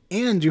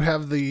 And you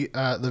have the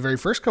very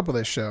first couple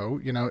they show,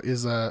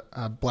 is a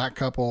black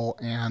couple,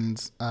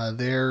 and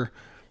the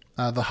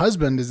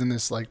husband is in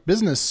this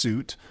business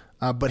suit.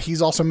 But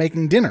he's also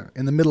making dinner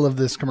in the middle of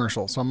this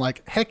commercial. So I'm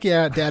like, heck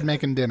yeah, Dad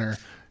making dinner.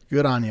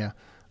 Good on you.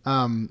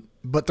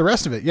 But the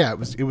rest of it, yeah,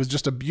 it was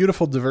just a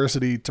beautiful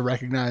diversity to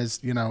recognize,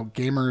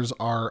 gamers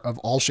are of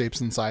all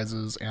shapes and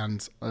sizes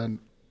and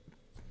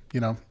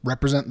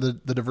represent the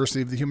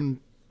diversity of the human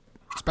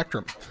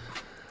spectrum.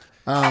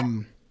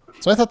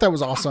 So I thought that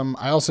was awesome.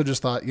 I also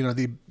just thought,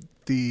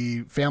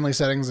 the family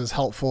settings is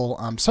helpful.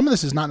 Some of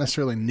this is not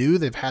necessarily new.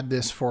 They've had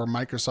this for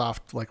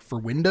Microsoft, like for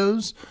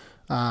Windows,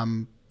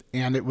 and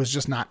it was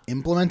just not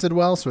implemented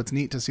well. So it's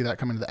neat to see that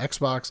come into the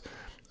Xbox.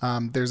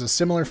 There's a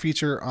similar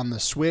feature on the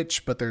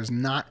Switch, but there's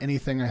not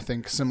anything, I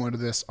think, similar to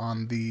this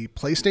on the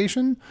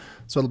PlayStation.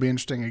 So it'll be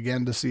interesting,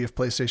 again, to see if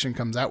PlayStation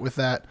comes out with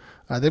that.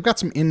 They've got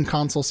some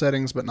in-console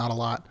settings, but not a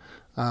lot.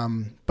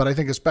 But I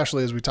think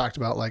especially as we talked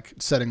about, like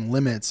setting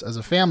limits as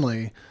a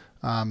family,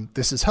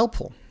 this is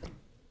helpful.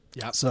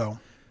 Yeah. So,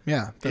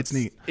 yeah, that's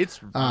neat.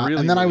 It's really,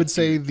 and then I really would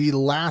say the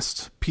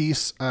last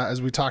piece,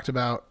 as we talked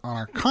about on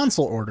our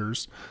console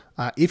orders,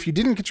 if you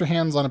didn't get your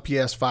hands on a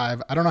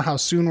PS5, I don't know how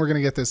soon we're going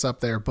to get this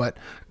up there, but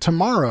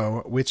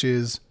tomorrow, which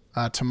is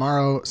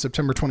tomorrow,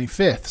 September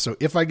 25th. So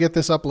if I get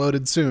this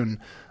uploaded soon,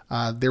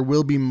 there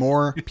will be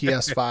more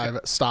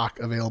PS5 stock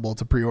available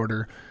to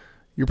pre-order.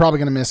 You're probably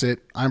going to miss it.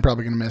 I'm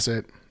probably going to miss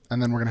it.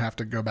 And then we're going to have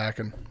to go back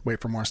and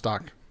wait for more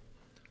stock.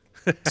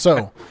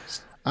 So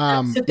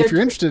if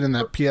you're interested in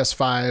that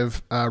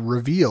PS5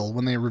 reveal,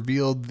 when they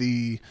revealed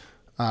the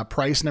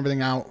price and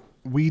everything out,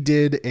 we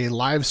did a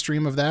live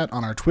stream of that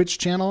on our Twitch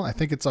channel. I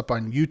think it's up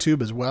on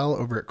YouTube as well,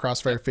 over at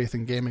Crossfire Faith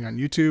and Gaming on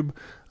YouTube.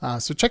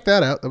 So check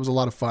that out. That was a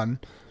lot of fun.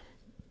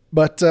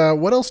 But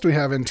what else do we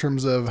have in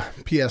terms of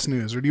PS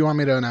news? Or do you want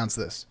me to announce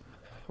this?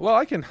 Well,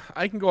 I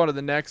can go on to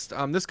the next.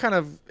 This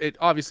it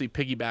obviously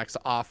piggybacks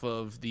off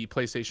of the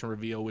PlayStation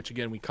reveal, which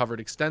again we covered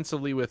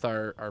extensively with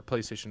our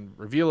PlayStation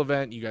reveal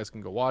event. You guys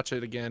can go watch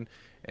it again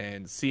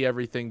and see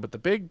everything. But the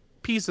big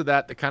piece of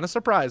that kind of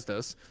surprised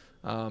us.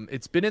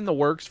 It's been in the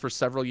works for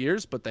several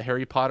years, but the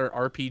Harry Potter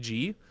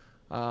RPG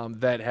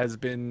that has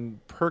been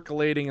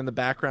percolating in the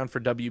background for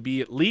WB,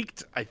 it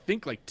leaked, I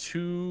think, like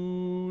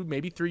 2,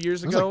 maybe 3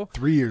 years ago. Like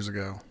 3 years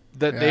ago.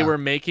 That they were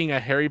making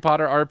a Harry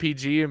Potter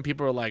RPG, and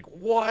people were like,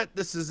 what?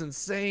 This is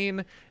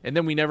insane. And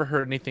then we never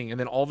heard anything. And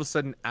then all of a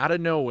sudden, out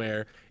of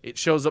nowhere, it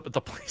shows up at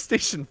the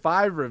PlayStation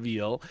 5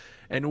 reveal,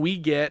 and we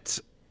get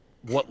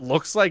what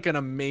looks like an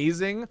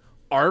amazing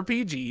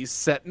RPG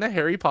set in the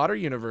Harry Potter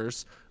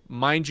universe.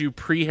 Mind you,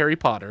 pre-Harry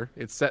Potter.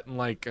 It's set in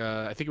like,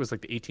 I think it was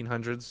like the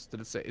 1800s.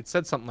 Did it say? It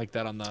said something like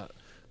that on the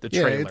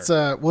trailer. It's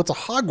a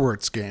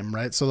Hogwarts game,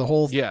 right? So the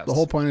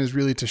whole point is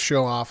really to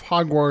show off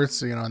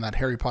Hogwarts, in that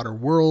Harry Potter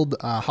world,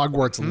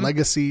 Hogwarts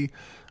Legacy.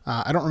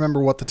 I don't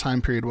remember what the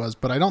time period was,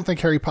 but I don't think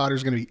Harry Potter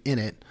is going to be in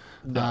it.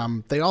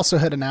 No. They also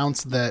had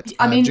announced that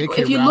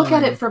J.K. if you Rowling, look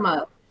at it from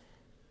a...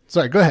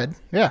 Sorry, go ahead.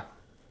 Yeah.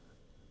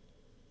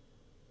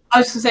 I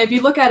was going to say, if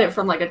you look at it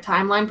from like a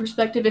timeline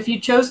perspective, if you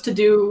chose to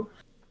do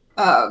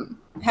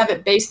have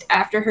it based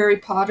after Harry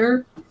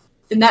Potter,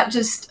 then that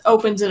just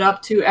opens it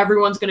up to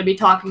everyone's going to be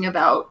talking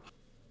about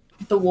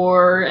the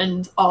war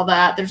and all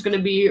that. There's going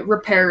to be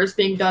repairs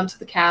being done to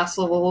the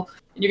castle,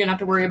 and you're going to have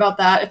to worry about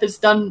that. If it's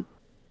done,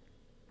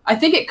 I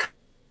think it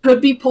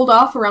could be pulled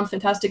off around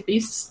Fantastic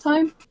Beasts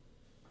time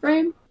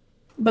frame,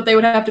 but they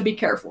would have to be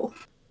careful.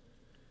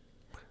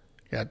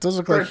 Yeah, it does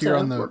look like here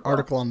on the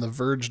article on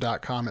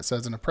TheVerge.com, it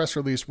says, in a press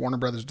release, Warner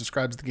Brothers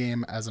describes the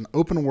game as an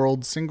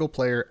open-world,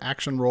 single-player,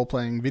 action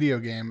role-playing video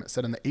game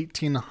set in the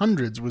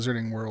 1800s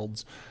Wizarding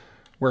worlds,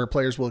 where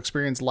players will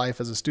experience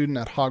life as a student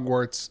at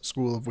Hogwarts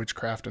School of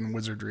Witchcraft and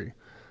Wizardry.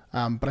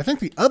 But I think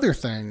the other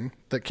thing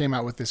that came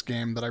out with this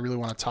game that I really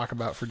want to talk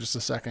about for just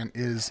a second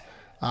is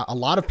a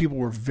lot of people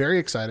were very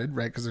excited,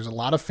 right? Because there's a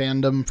lot of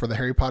fandom for the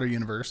Harry Potter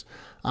universe.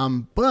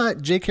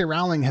 But J.K.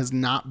 Rowling has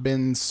not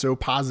been so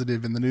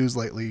positive in the news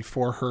lately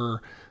for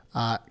her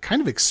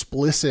kind of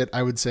explicit,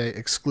 I would say,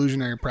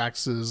 exclusionary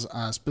practices,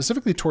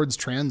 specifically towards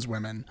trans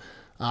women.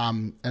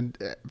 And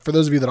for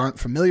those of you that aren't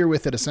familiar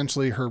with it,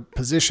 essentially her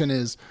position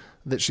is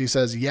that she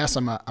says, yes,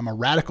 I'm a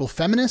radical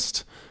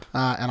feminist,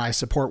 and I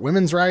support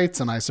women's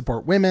rights and I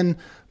support women,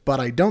 but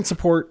I don't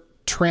support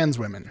trans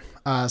women.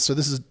 So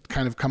this has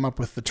kind of come up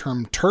with the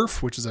term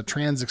TERF, which is a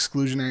trans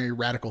exclusionary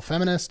radical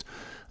feminist.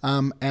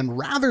 And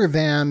rather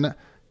than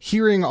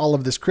hearing all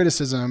of this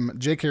criticism,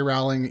 J.K.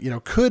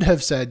 Rowling, could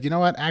have said, you know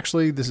what,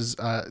 actually, this is,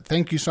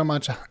 thank you so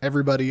much,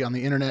 everybody on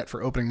the internet,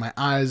 for opening my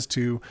eyes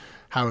to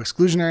how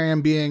exclusionary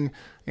I'm being,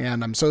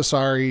 and I'm so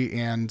sorry,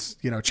 and,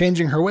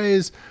 changing her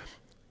ways.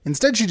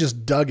 Instead, she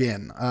just dug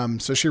in.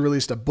 So she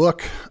released a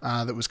book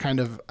that was kind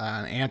of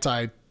an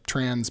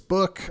anti-trans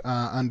book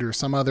under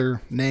some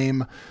other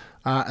name.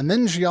 And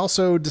then she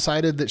also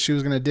decided that she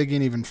was going to dig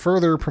in even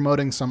further,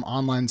 promoting some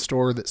online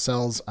store that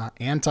sells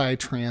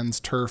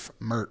anti-trans TERF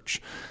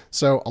merch.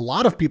 So a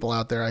lot of people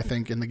out there, I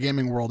think, in the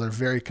gaming world are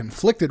very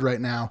conflicted right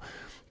now.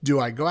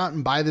 Do I go out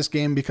and buy this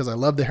game because I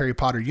love the Harry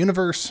Potter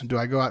universe? Do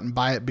I go out and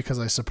buy it because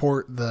I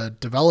support the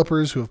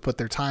developers who have put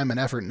their time and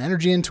effort and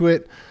energy into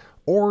it?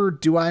 Or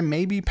do I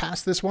maybe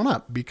pass this one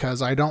up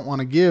because I don't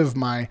want to give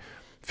my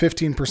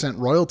 15%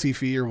 royalty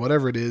fee or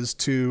whatever it is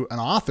to an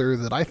author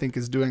that I think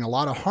is doing a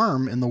lot of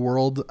harm in the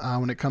world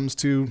when it comes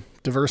to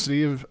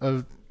diversity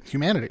of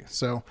humanity?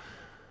 So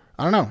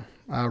I don't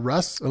know.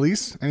 Russ,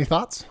 Elise, any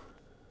thoughts?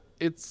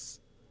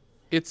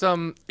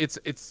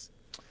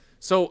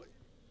 So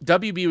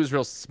WB was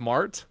real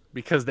smart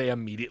because they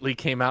immediately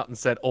came out and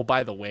said, "Oh,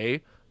 by the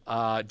way,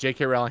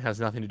 J.K. Rowling has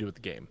nothing to do with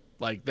the game."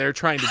 Like they're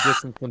trying to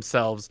distance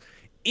themselves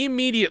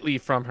immediately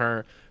from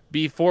her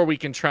before we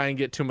can try and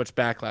get too much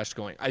backlash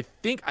going.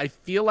 I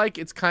feel like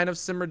it's kind of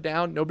simmered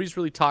down. Nobody's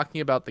really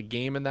talking about the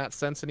game in that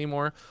sense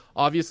anymore.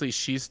 Obviously,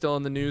 she's still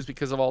in the news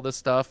because of all this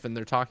stuff, and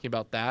they're talking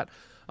about that.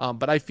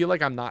 But I feel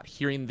like I'm not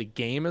hearing the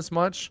game as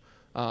much.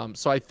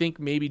 So I think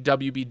maybe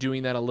WB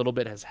doing that a little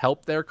bit has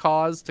helped their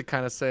cause to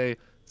kind of say,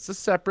 this is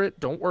separate.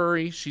 Don't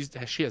worry. She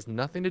has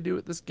nothing to do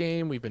with this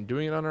game. We've been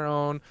doing it on our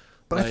own.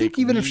 But I think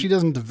even if she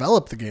doesn't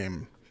develop the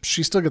game,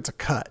 she still gets a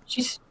cut.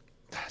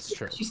 That's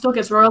true. She still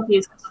gets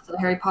royalties because it's a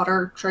Harry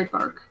Potter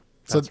trademark.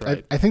 So That's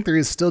right. I think there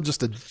is still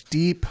just a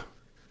deep,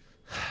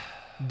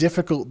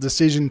 difficult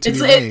decision to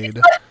be made.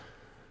 It's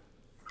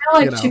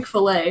kind of like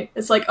Chick-fil-A.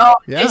 It's like,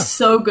 it's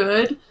so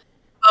good,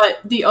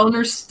 but the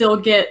owners still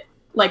get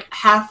like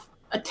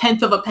a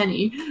tenth of a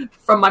penny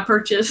from my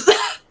purchase.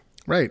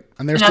 Right.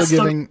 And they're still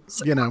giving,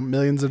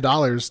 millions of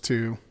dollars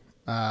to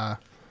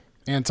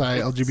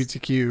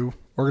anti-LGBTQ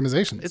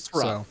organizations. It's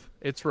rough. So.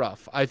 It's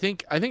rough. I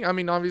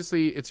mean,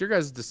 obviously it's your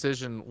guys'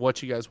 decision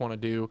what you guys want to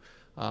do.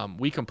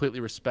 We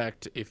completely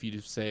respect if you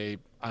say,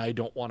 I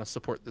don't want to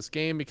support this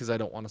game because I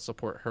don't want to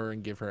support her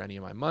and give her any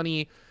of my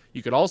money.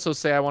 You could also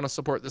say, I want to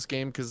support this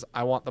game because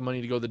I want the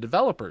money to go to the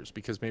developers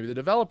because maybe the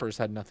developers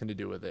had nothing to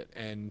do with it.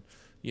 And,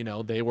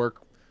 they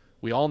work.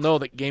 We all know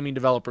that gaming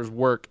developers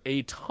work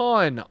a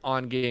ton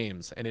on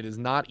games, and it is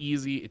not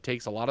easy. It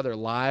takes a lot of their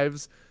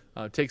lives.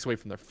 It takes away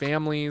from their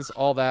families,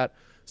 all that.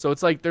 So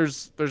it's like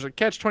there's a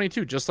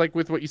catch-22, just like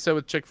with what you said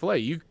with Chick-fil-A.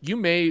 You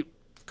may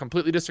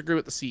completely disagree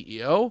with the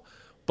CEO,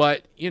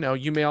 but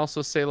you may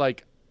also say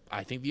like,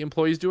 I think the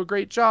employees do a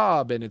great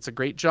job, and it's a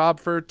great job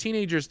for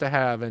teenagers to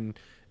have, and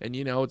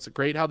it's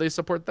great how they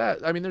support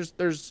that. I mean,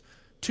 there's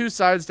two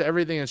sides to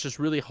everything. It's just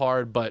really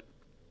hard, but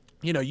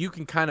you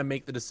can kind of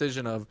make the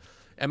decision of,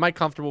 am I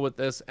comfortable with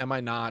this? Am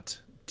I not?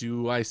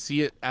 Do I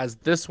see it as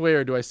this way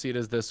or do I see it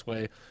as this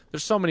way?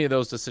 There's so many of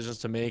those decisions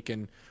to make,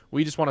 and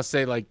we just want to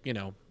say like,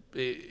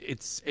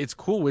 it's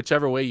cool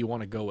whichever way you want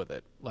to go with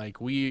it.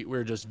 Like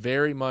we're just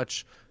very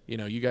much,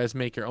 you guys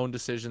make your own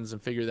decisions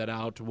and figure that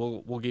out.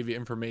 We'll give you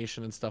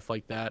information and stuff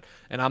like that.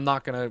 And I'm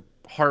not going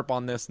to harp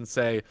on this and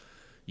say,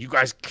 you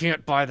guys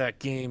can't buy that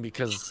game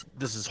because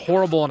this is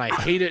horrible and I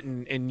hate it.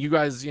 And you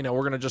guys, we're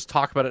going to just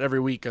talk about it every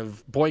week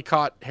of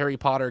boycott Harry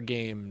Potter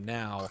game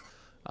now.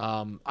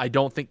 I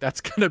don't think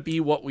that's going to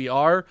be what we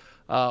are.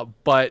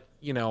 But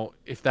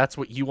if that's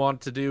what you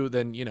want to do,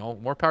 then,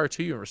 more power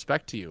to you and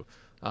respect to you.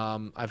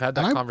 I've had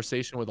that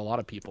conversation with a lot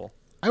of people.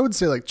 I would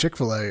say like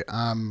Chick-fil-A,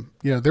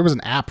 there was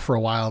an app for a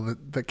while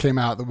that came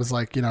out that was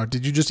like,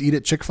 did you just eat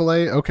at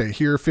Chick-fil-A? Okay,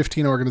 here are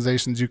 15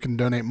 organizations you can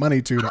donate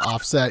money to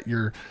offset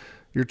your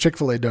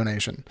Chick-fil-A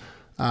donation.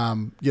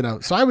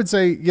 So I would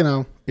say,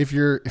 if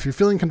you're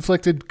feeling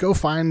conflicted, go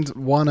find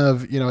one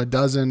of, a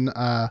dozen,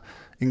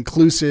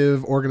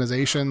 inclusive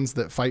organizations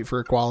that fight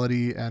for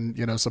equality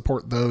and,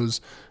 support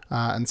those,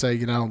 and say,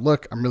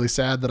 look, I'm really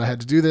sad that I had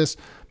to do this,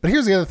 but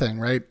here's the other thing,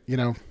 right?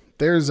 We're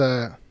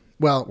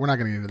not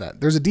going to get into that.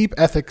 There's a deep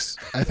ethics,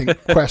 I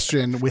think,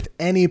 question with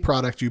any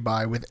product you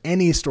buy, with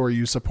any store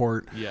you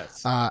support.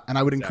 Yes. And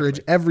I would encourage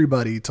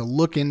everybody to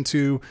look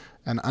into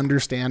and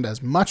understand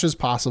as much as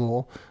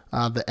possible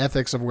the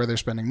ethics of where they're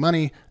spending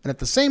money. And at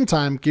the same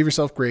time, give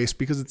yourself grace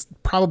because it's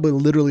probably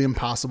literally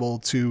impossible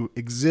to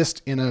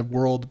exist in a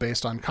world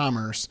based on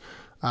commerce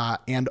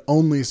and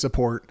only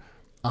support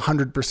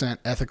 100%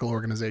 ethical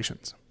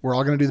organizations. We're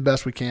all going to do the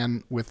best we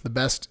can with the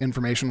best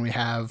information we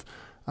have.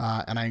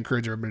 And I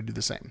encourage everybody to do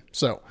the same.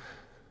 So,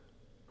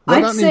 what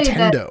about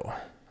Nintendo?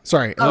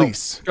 Sorry,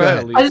 Elise. Go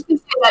ahead, Elise. I was going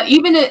to say that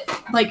even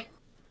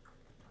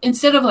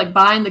instead of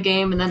buying the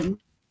game and then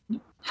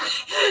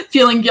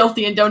feeling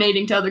guilty and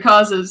donating to other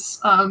causes,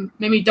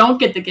 maybe don't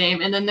get the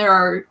game. And then there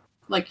are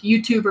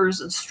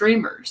YouTubers and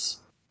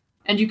streamers,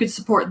 and you could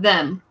support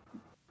them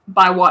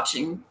by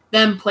watching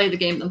them play the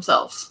game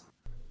themselves.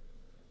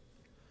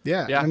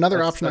 Yeah.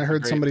 Another option I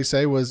heard somebody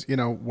say was,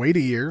 wait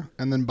a year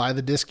and then buy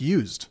the disc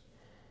used.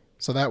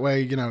 So that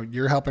way,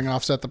 you're helping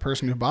offset the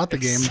person who bought the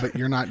game, but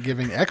you're not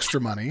giving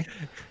extra money.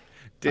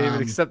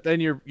 David, except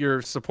then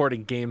you're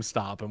supporting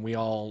GameStop, and we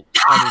all.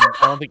 I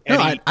don't think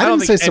any. I don't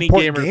think any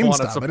support gamers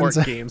want to support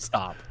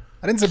GameStop.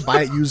 I didn't say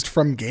buy it used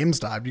from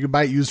GameStop. You could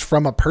buy it used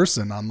from a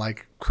person on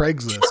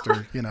Craigslist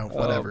or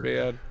whatever.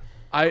 Oh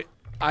man,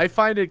 I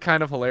find it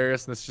kind of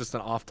hilarious, and this is just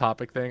an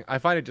off-topic thing. I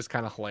find it just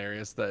kind of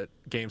hilarious that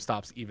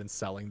GameStop's even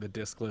selling the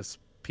discless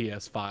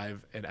PS5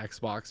 and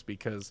Xbox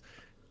because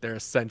they're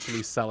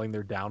essentially selling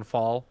their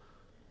downfall.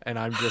 And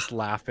I'm just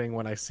laughing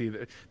when I see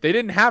that they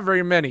didn't have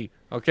very many,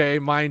 okay,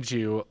 mind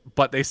you,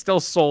 but they still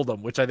sold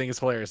them, which I think is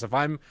hilarious. If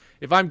I'm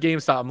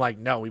GameStop, I'm like,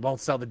 no, we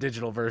won't sell the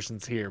digital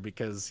versions here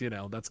because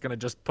that's gonna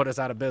just put us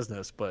out of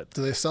business. But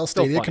do they sell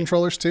Stadia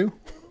controllers too?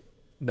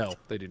 No,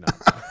 they do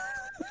not.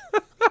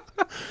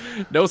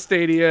 No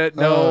Stadia,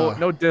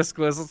 no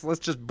discless. Let's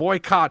just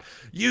boycott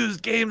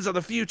used games of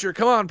the future.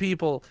 Come on,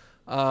 people.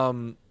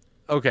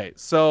 Okay,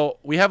 so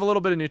we have a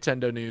little bit of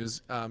Nintendo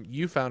news.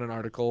 You found an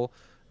article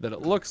that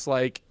it looks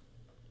like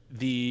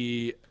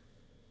the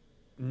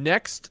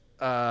next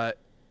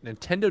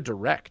Nintendo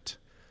Direct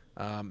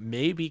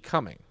may be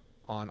coming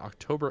on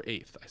October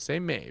 8th. I say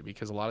may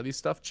because a lot of these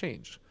stuff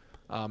changed.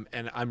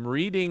 And I'm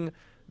reading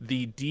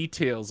the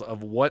details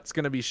of what's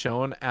going to be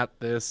shown at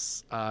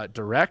this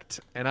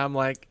Direct, and I'm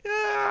like,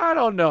 I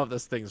don't know if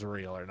this thing's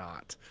real or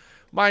not.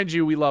 Mind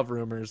you, we love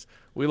rumors.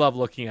 We love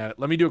looking at it.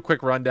 Let me do a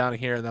quick rundown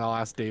here, and then I'll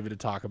ask David to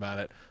talk about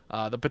it.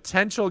 The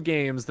potential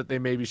games that they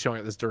may be showing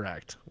at this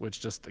Direct, which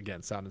just,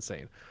 again, sound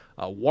insane.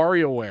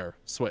 WarioWare,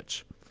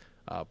 Switch.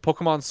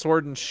 Pokemon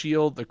Sword and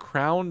Shield, The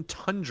Crown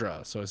Tundra,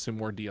 so I assume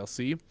more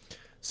DLC.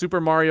 Super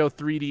Mario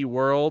 3D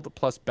World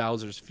plus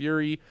Bowser's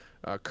Fury.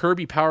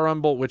 Kirby Power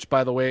Rumble, which,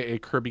 by the way, a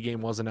Kirby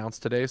game was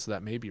announced today, so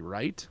that may be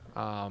right.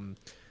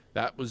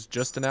 That was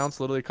just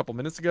announced literally a couple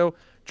minutes ago.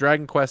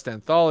 Dragon Quest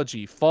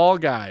Anthology, Fall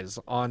Guys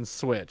on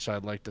Switch.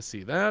 I'd like to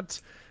see that.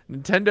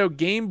 Nintendo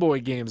Game Boy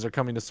games are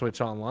coming to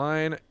Switch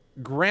Online.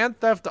 Grand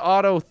Theft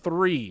Auto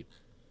 3.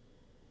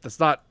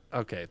 That's not...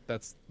 Okay,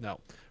 that's... No.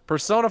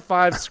 Persona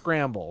 5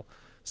 Scramble.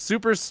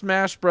 Super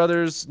Smash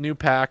Brothers new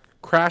pack.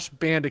 Crash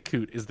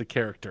Bandicoot is the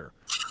character.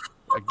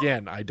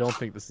 Again, I don't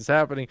think this is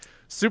happening.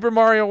 Super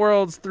Mario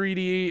World's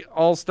 3D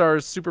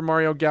All-Stars Super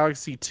Mario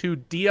Galaxy 2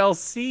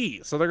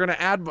 DLC. So they're going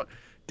to add...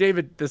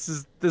 David,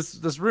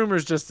 this rumor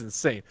is just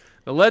insane.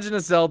 The Legend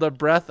of Zelda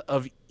Breath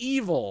of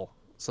Evil.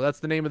 So that's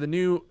the name of the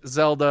new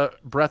Zelda.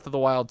 Breath of the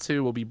Wild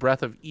 2 will be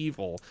Breath of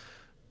Evil.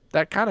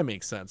 That kind of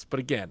makes sense. But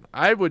again,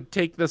 I would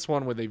take this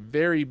one with a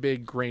very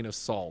big grain of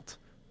salt.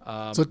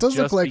 So it does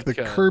look like the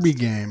Kirby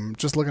game,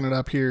 just looking it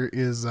up here,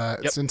 is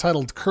it's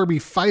entitled Kirby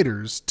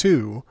Fighters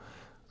 2.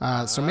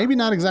 So maybe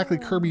not exactly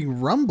Kirby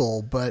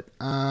Rumble, but...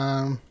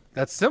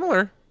 that's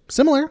similar.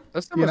 Similar.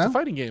 That's similar. It's a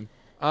fighting game.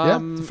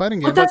 It's a fighting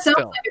game. But that sounds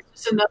like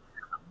it's just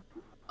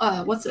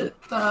another... what's it?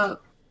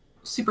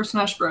 Super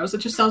Smash Bros. It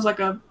just sounds like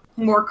a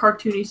more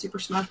cartoony Super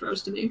Smash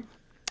Bros. To me.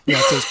 Yeah,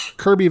 it says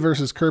Kirby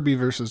versus Kirby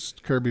versus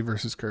Kirby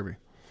versus Kirby.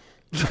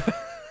 Just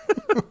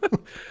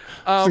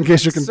in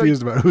case you're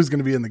confused about who's going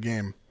to be in the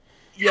game.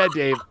 Yeah,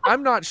 Dave.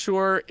 I'm not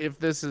sure if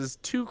this is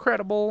too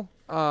credible.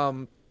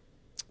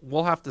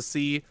 We'll have to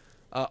see.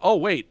 Oh,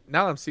 wait.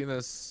 Now I'm seeing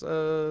this.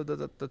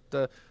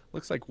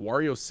 Looks like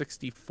Wario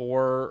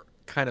 64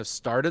 kind of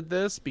started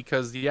this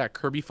because, yeah,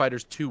 Kirby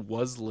Fighters 2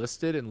 was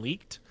listed and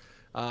leaked.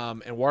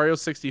 And Wario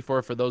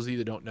 64, for those of you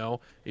that don't know,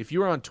 if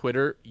you are on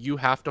Twitter, you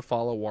have to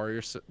follow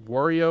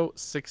Wario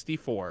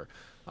 64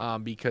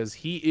 because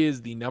he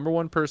is the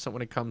 #1 person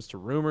when it comes to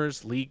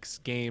rumors, leaks,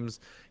 games.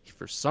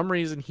 For some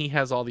reason, he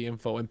has all the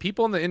info, and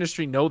people in the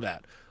industry know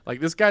that. Like,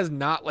 this guy's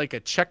not like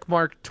a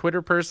checkmark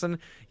Twitter person.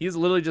 He's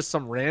literally just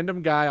some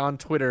random guy on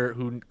Twitter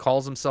who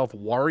calls himself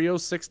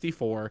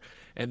Wario64,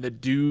 and the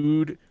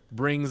dude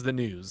brings the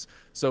news.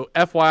 So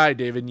FYI,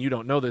 David, you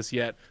don't know this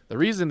yet. The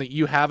reason that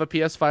you have a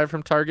PS5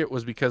 from Target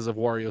was because of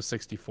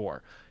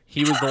Wario64.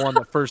 He was the one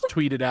that first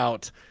tweeted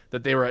out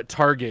that they were at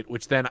Target,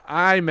 which then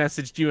I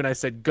messaged you and I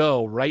said,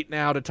 go right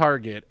now to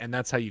Target, and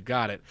that's how you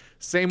got it.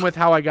 Same with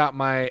how I got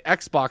my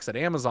Xbox at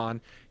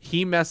Amazon.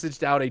 He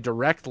messaged out a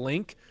direct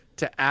link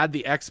to add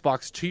the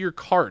Xbox to your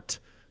cart,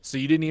 so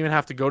you didn't even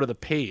have to go to the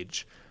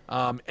page.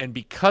 And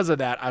because of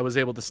that, I was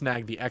able to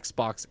snag the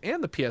Xbox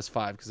and the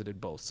PS5 because I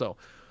did both. So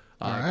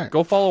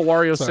go follow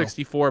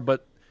Wario64.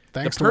 But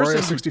thanks to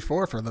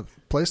Wario64 for the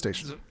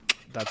PlayStation.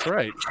 That's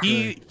right.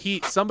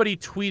 Somebody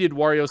tweeted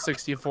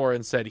Wario64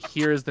 and said,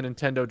 "Here is the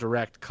Nintendo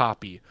Direct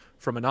copy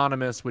from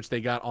Anonymous," which they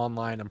got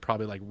online on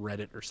probably like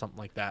Reddit or something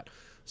like that.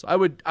 So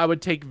I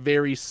would take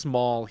very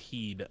small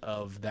heed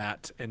of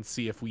that and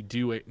see if we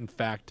do it. In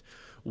fact,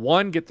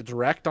 1, get the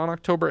Direct on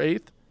October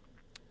 8th.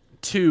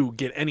 2,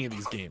 get any of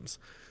these games.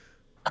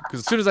 Because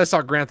as soon as I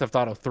saw Grand Theft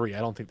Auto 3, I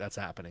don't think that's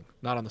happening.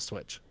 Not on the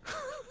Switch.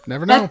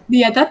 Never know.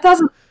 That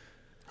doesn't.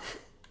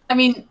 I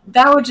mean,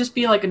 that would just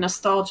be like a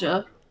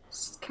nostalgia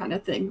kind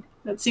of thing.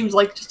 That seems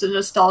like just a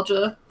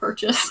nostalgia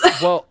purchase.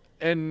 Well,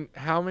 and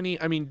how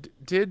many? I mean,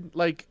 did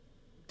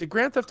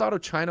Grand Theft Auto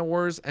China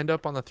Wars end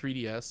up on the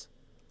 3DS?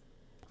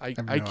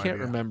 I can't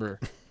remember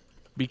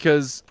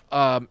because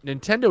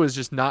Nintendo is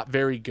just not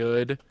very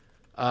good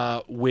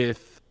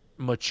with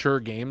mature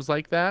games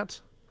like that.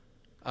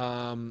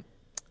 And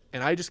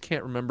I just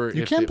can't remember.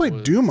 You can't play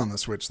Doom on the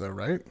Switch though,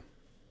 right?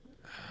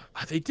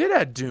 They did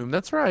add Doom.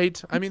 That's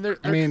right. I mean, they're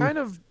kind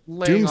of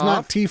laying Doom's off.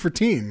 not T for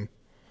teen.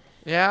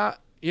 Yeah,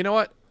 you know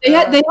what? They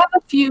have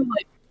a few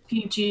like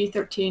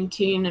PG-13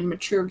 teen and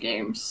mature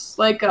games.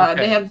 Like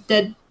they have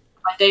Dead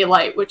by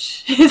Daylight,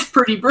 which is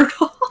pretty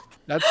brutal.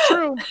 That's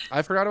true.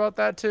 I forgot about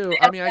that too.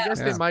 I mean, I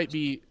guess they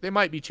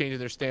might be changing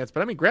their stance,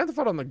 but I mean, Grand Theft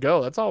Auto on the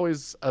go, that's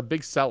always a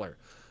big seller.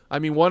 I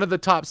mean, one of the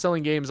top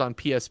selling games on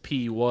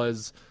PSP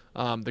was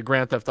the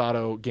Grand Theft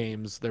Auto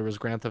games. There was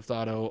Grand Theft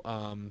Auto,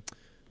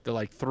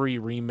 the 3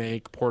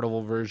 remake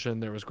portable version.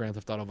 There was Grand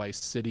Theft Auto Vice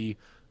City.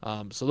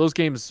 So those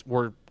games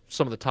were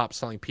some of the top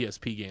selling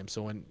PSP games.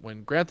 So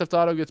when Grand Theft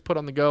Auto gets put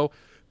on the go,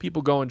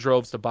 people go in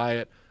droves to buy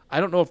it. I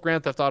don't know if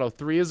Grand Theft Auto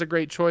 3 is a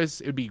great choice.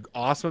 It would be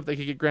awesome if they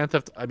could get Grand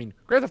Theft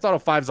Auto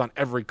 5 is on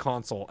every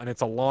console, and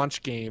it's a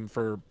launch game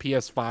for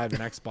PS5 and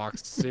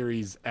Xbox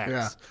Series X.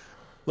 Yeah.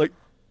 Like,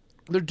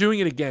 they're doing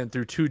it again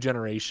through 2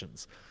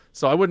 generations.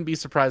 So I wouldn't be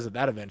surprised if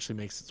that eventually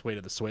makes its way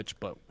to the Switch,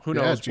 but who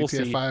knows? GTA We'll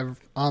see. 5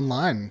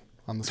 online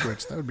on the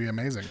Switch. That would be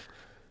amazing.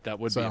 That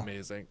would be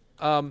amazing.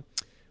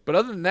 But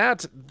other than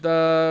that,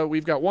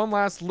 we've got one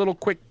last little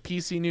quick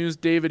PC news.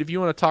 David, if you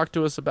want to talk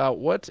to us about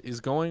what is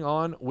going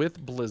on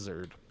with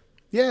Blizzard.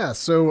 Yeah,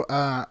 so,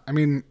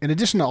 in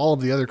addition to all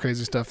of the other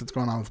crazy stuff that's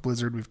going on with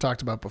Blizzard we've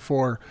talked about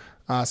before,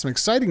 some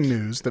exciting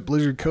news that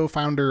Blizzard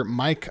co-founder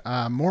Mike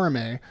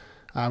Morhaime,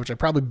 which I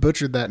probably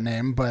butchered that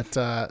name, but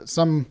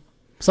some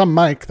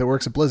Mike that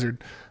works at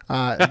Blizzard,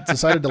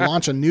 decided to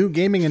launch a new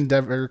gaming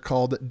endeavor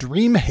called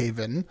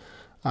Dreamhaven,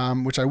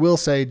 which I will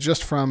say,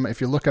 just from,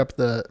 if you look up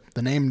the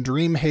name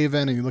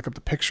Dreamhaven and you look up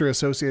the picture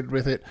associated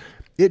with it,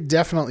 it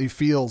definitely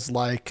feels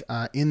like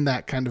in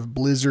that kind of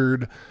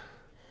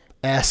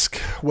Blizzard-esque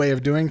way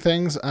of doing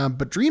things.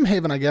 But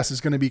Dreamhaven, I guess, is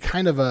going to be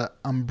kind of a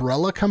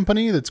umbrella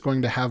company that's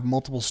going to have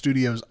multiple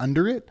studios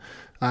under it.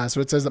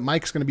 So it says that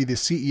Mike's going to be the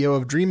CEO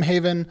of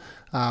Dreamhaven,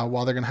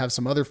 while they're going to have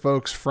some other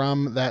folks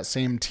from that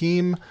same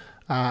team.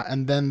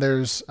 And then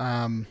there's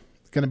going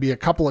to be a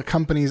couple of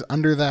companies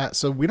under that.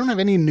 So we don't have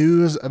any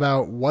news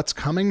about what's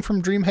coming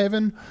from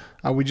Dreamhaven.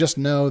 We just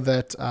know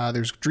that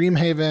there's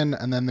Dreamhaven,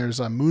 and then there's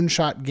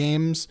Moonshot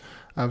Games,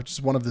 which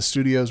is one of the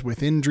studios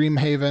within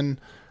Dreamhaven.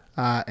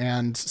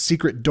 And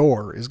Secret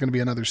Door is going to be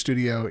another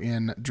studio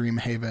in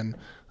Dreamhaven.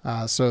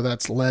 So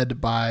that's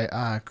led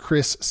by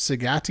Chris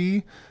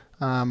Sigati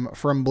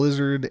from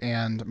Blizzard,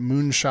 and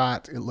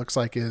Moonshot, it looks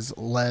like, is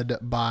led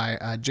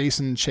by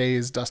Jason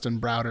Chase, Dustin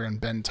Browder, and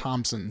Ben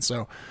Thompson.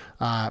 So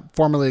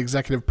formerly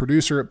executive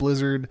producer at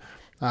Blizzard,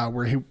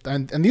 where he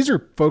and these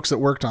are folks that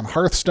worked on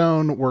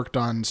Hearthstone, worked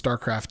on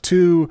StarCraft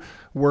 2,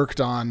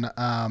 worked on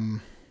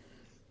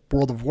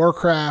World of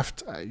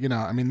Warcraft.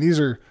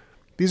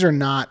 These are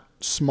not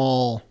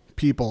small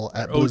people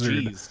at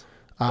Blizzard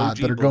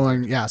that are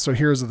going. Yeah, so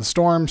Heroes of the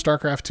Storm,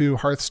 StarCraft 2,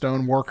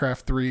 Hearthstone,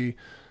 Warcraft 3.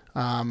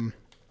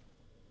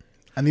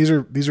 And these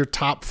are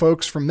top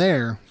folks from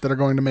there that are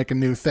going to make a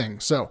new thing.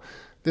 So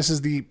this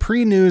is the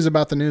pre-news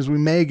about the news we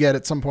may get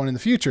at some point in the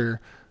future.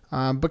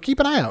 But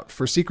keep an eye out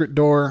for Secret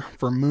Door,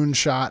 for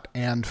Moonshot,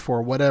 and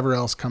for whatever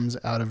else comes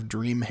out of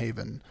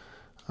Dreamhaven.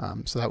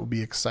 So that will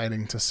be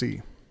exciting to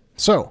see.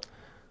 So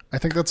I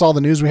think that's all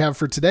the news we have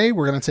for today.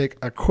 We're going to take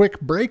a quick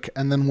break,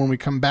 and then when we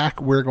come back,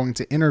 we're going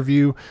to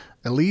interview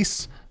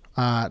Elise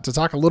to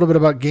talk a little bit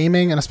about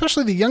gaming, and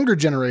especially the younger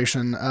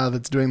generation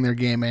that's doing their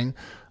gaming.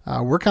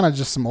 We're kind of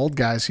just some old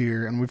guys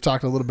here, and we've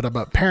talked a little bit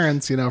about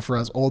parents, for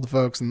us old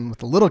folks and with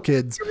the little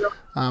kids.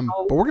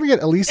 But we're going to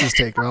get Elise's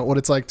take about what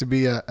it's like to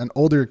be an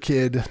older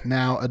kid,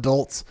 now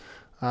adult,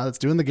 that's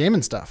doing the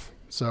gaming stuff.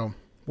 So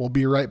we'll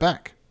be right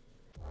back.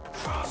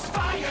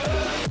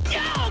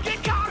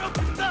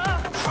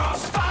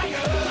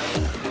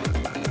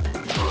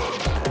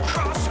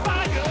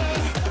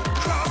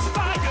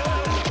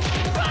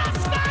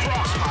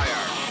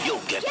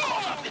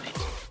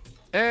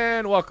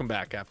 And welcome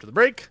back after the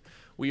break.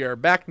 We are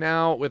back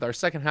now with our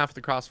second half of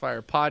the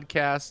Crossfire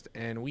podcast,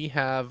 and we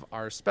have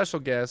our special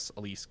guest,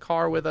 Elise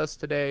Carr, with us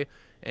today.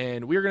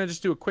 And we're going to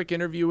just do a quick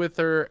interview with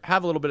her,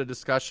 have a little bit of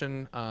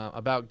discussion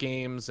about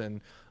games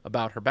and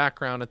about her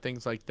background and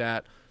things like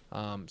that.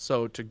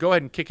 So to go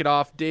ahead and kick it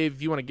off, Dave,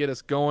 if you want to get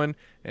us going,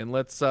 and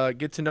let's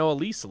get to know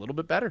Elise a little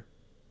bit better.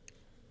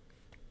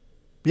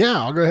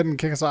 Yeah, I'll go ahead and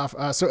kick us off.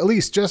 So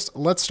Elise, just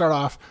let's start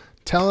off.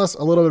 Tell us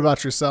a little bit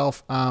about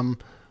yourself.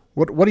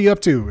 What are you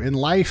up to in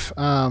life?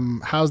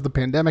 How's the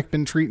pandemic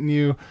been treating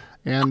you?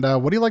 And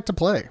what do you like to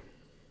play?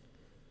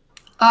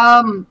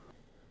 Well,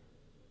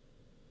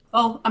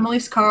 I'm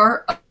Elise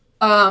Carr.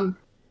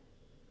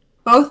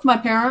 Both my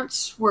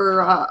parents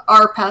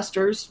are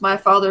pastors. My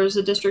father is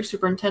a district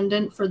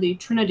superintendent for the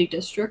Trinity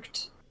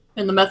District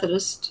in the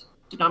Methodist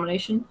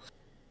denomination.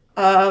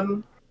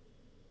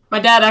 My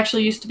dad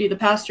actually used to be the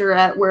pastor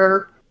at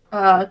where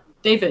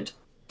David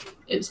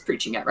is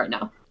preaching at right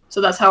now. So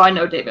that's how I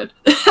know David.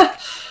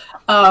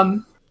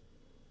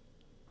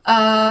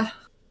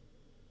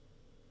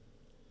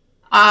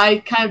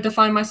 I kind of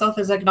define myself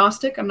as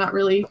agnostic. I'm not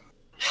really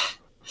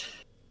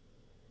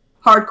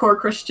hardcore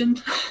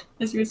Christian,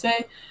 as you would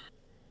say.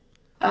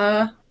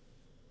 I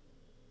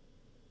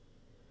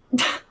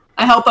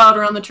help out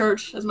around the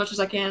church as much as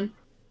I can.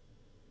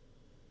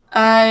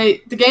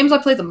 The games I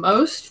play the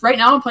most, right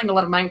now I'm playing a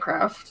lot of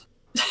Minecraft.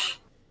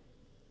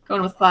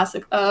 Going with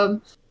classic.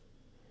 I've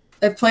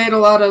played a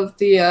lot of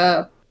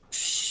the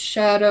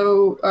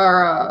Shadow,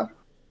 or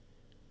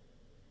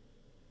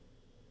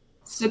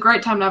it's a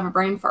great time to have a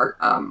brain fart.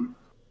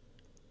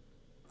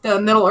 The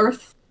Middle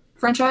Earth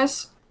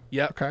franchise.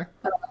 Yeah. Okay.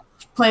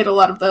 Played a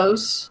lot of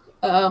those.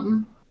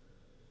 Right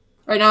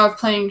now I'm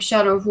playing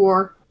Shadow of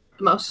War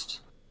the most.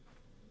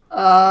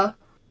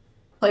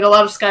 Played a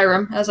lot of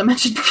Skyrim, as I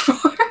mentioned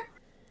before.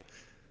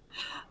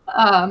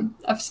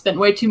 I've spent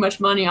way too much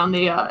money on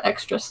the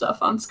extra stuff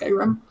on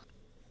Skyrim.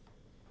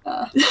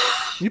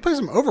 You play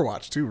some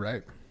Overwatch too,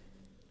 right?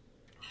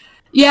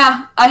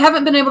 Yeah, I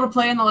haven't been able to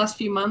play in the last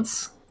few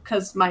months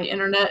because my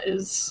internet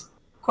is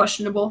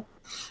questionable.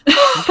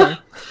 Okay.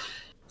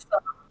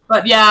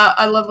 But yeah,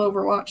 I love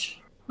Overwatch.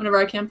 Whenever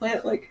I can play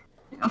it, like,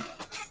 you know,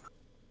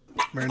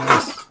 Very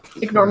nice.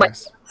 ignore Very my.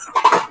 nice.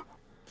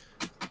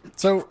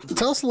 So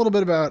tell us a little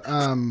bit about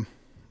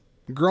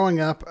growing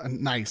up.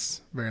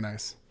 Nice, very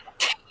nice.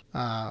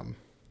 Got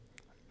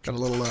a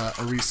little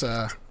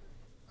Orisa.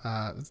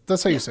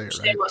 That's how you say it,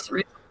 right? Shameless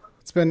reason.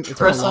 It's been a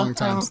Orisa, long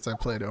time yeah. since I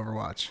played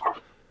Overwatch.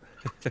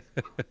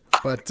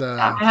 But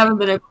I haven't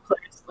been able to play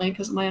recently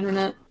because of my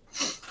internet.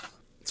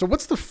 so,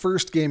 what's the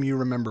first game you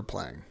remember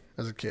playing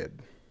as a kid?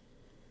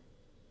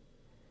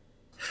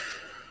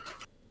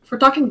 If we're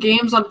talking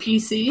games on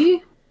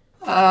PC,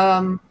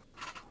 let's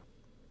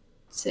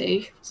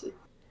see.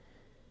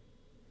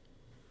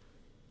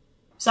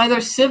 It's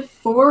either Civ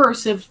 4 or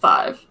Civ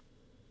 5. Okay.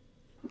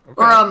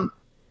 Or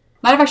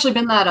might have actually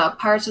been that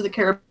Pirates of the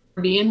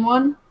Caribbean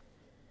one.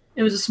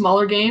 It was a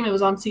smaller game. It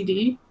was on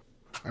CD.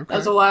 Okay. That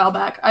was a while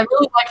back. I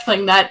really liked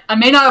playing that. I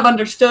may not have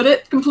understood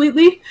it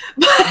completely,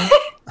 but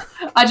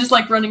I just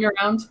like running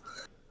around.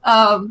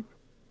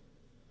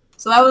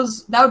 So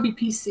that would be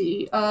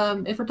PC.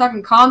 If we're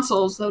talking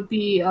consoles, that would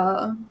be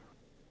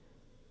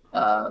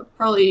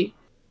probably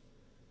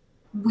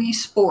Wii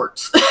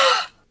Sports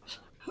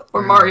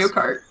or Very Mario nice.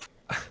 Kart.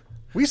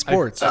 Wii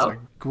Sports is so- a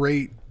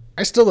great.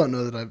 I still don't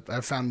know that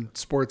I've found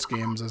sports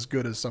games as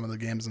good as some of the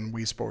games in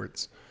Wii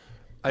Sports.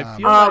 I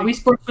feel like Wii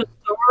Sports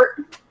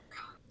Resort.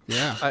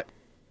 Yeah.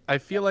 I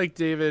feel like,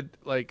 David,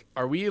 like,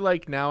 are we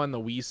like now in the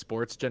Wii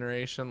Sports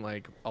generation?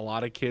 Like, a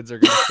lot of kids are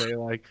gonna say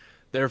like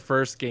their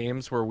first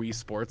games were Wii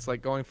Sports,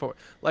 like going forward.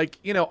 Like,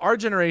 you know, our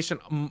generation,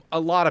 a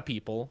lot of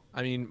people.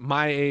 I mean,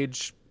 my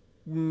age,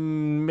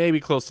 maybe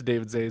close to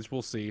David's age.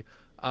 We'll see.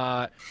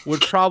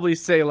 Would probably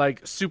say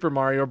like Super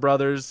Mario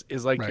Brothers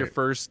is like your Right.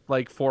 first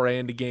like foray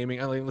into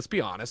gaming. I mean, let's be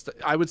honest.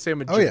 I would say a Oh,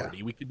 yeah.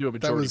 majority. We could do a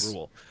majority was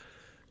rule.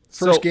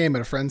 First game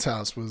at a friend's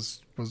house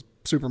was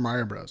Super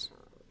Mario Bros.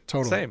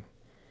 Totally.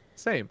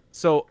 Same.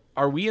 So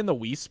are we in the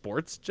Wii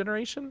Sports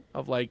generation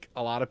of like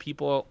a lot of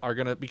people are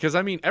gonna, because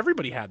I mean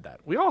everybody had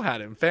that. We all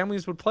had it and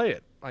families would play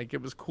it. Like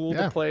it was cool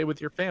Yeah. to play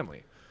with your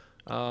family.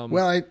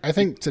 Well, I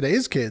think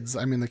today's kids,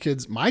 I mean,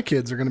 my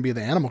kids are going to be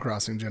the Animal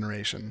Crossing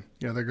generation.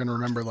 You know, they're going to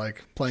remember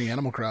like playing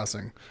Animal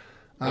Crossing.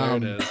 There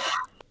it is.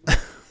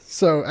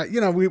 So,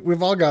 you know,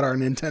 we've all got our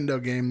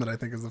Nintendo game that I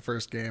think is the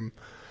first game.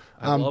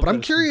 love But that I'm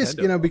it's curious,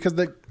 Nintendo. you know, because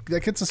that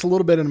gets us a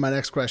little bit into my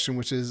next question,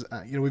 which is,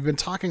 you know, we've been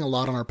talking a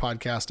lot on our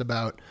podcast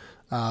about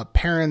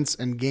parents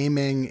and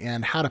gaming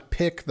and how to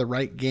pick the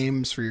right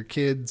games for your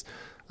kids.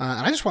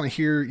 And I just want to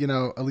hear, you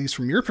know, at least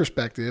from your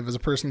perspective as a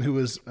person who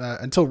was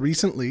until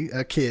recently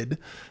a kid,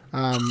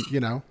 you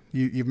know,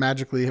 you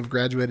magically have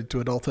graduated to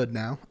adulthood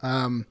now.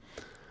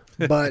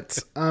 But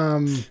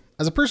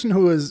as a person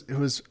who was,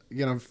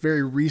 you know,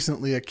 very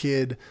recently a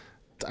kid,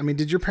 I mean,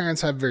 did your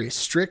parents have very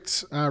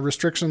strict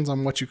restrictions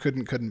on what you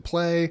couldn't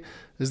play?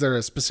 Is there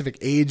a specific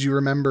age you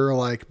remember,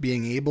 like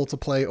being able to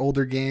play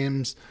older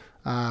games?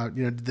 You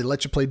know, did they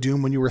let you play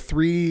Doom when you were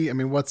 3? I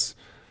mean,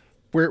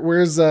 where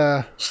was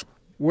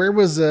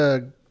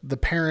the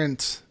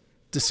parent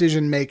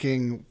decision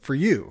making for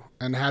you,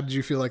 and how did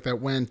you feel like that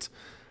went?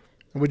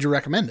 Would you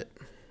recommend it?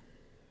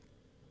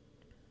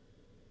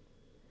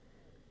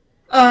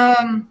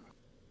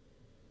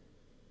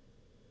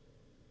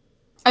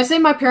 I say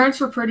my parents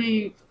were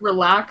pretty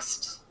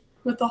relaxed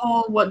with the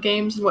whole what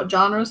games and what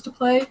genres to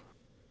play.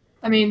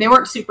 I mean, they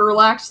weren't super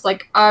relaxed.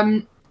 Like,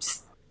 as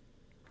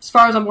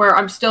far as I'm aware,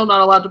 I'm still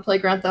not allowed to play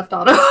Grand Theft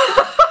Auto. Well,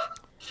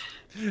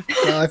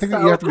 I think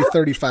that you have to be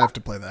 35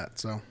 to play that.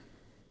 So,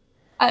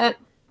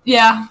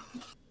 Yeah,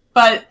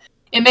 but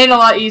it made it a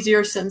lot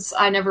easier since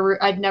I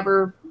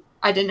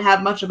didn't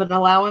have much of an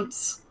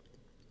allowance,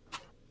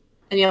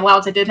 and the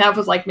allowance I did have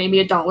was like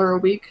maybe $1 a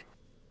week.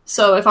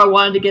 So if I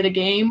wanted to get a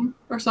game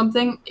or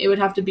something, it would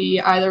have to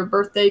be either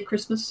birthday,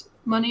 Christmas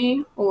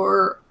money,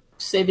 or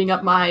saving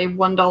up my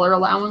 $1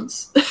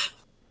 allowance.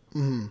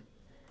 mm-hmm.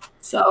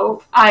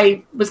 So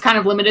I was kind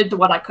of limited to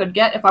what I could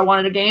get. If I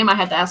wanted a game, I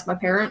had to ask my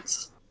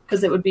parents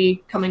because it would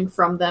be coming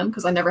from them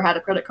because I never had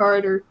a credit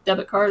card or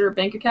debit card or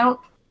bank account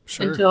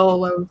Sure.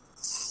 until I was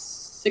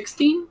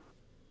 16.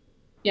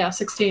 Yeah,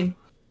 16.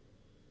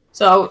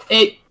 So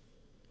they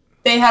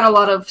had a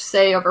lot of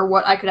say over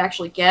what I could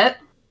actually get.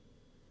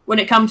 When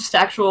it comes to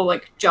actual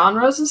like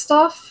genres and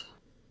stuff,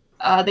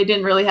 they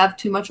didn't really have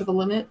too much of a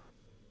limit.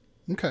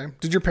 Okay.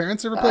 Did your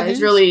parents ever play games?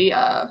 It's really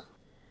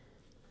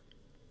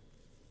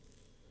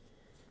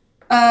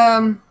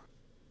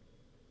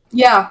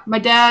yeah, my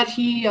dad,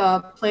 he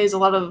plays a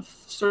lot of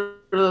sort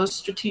of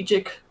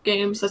strategic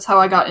games. That's how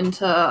I got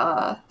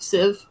into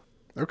Civ.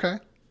 Okay.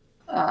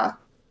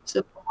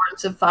 Civ 4 and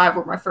Civ 5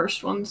 were my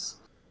first ones.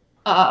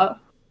 So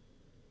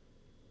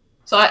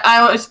I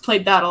always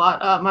played that a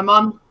lot. My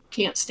mom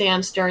can't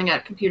stand staring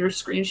at a computer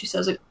screen. She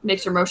says it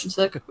makes her motion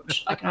sick,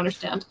 which I can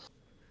understand.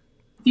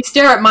 If you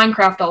stare at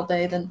Minecraft all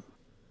day, then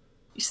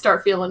you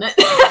start feeling it.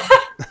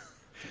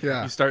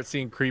 Yeah. You start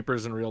seeing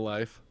creepers in real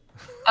life.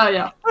 Oh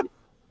yeah. You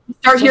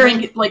start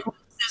hearing like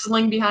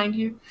sizzling behind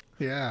you.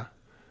 Yeah.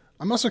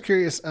 I'm also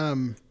curious.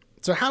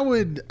 So how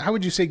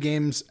would you say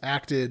games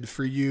acted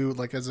for you,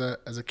 like as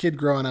a kid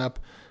growing up?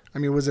 I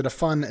mean, was it a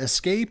fun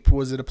escape?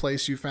 Was it a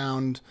place you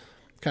found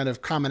kind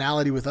of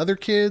commonality with other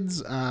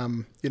kids?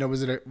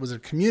 Was it a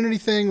community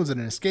thing? Was it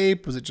an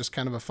escape? Was it just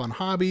kind of a fun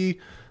hobby?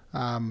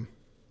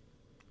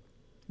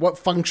 What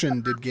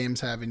function did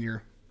games have in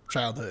your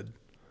childhood?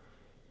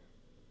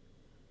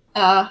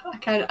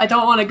 I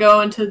don't want to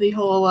go into the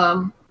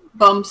whole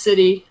Bum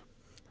City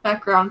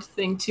background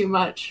thing too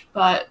much,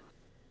 but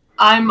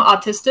I'm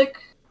autistic,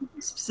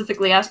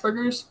 specifically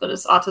Asperger's, but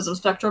it's autism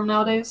spectrum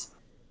nowadays.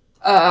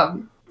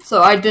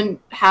 So I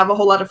didn't have a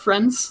whole lot of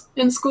friends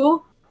in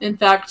school. In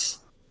fact,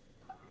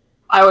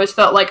 I always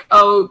felt like,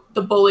 oh,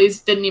 the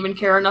bullies didn't even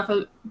care enough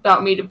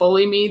about me to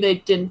bully me. They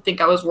didn't think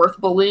I was worth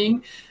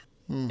bullying.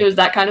 It was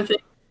that kind of thing.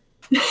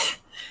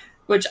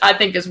 Which I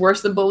think is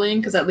worse than bullying,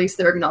 because at least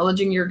they're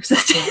acknowledging your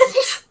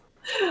existence.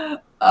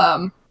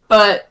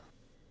 But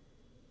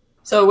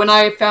so when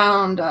I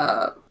found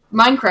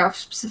Minecraft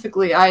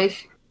specifically, I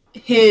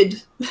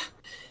hid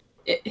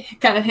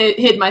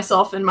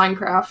myself in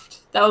Minecraft.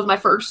 That was my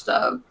first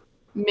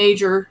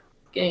major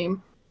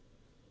game.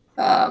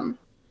 Found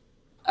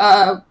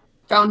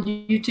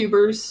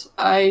YouTubers.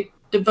 I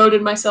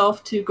devoted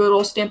myself to good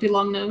old Stampy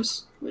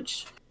Longnose,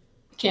 which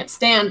I can't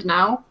stand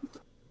now.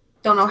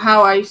 Don't know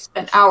how I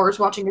spent hours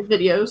watching his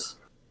videos.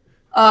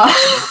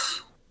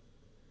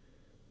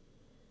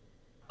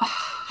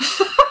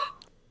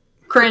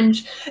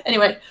 Cringe.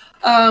 Anyway,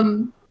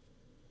 so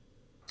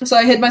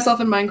I hid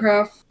myself in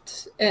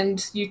Minecraft and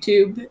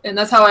YouTube, and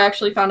that's how I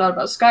actually found out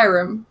about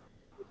Skyrim.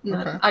 And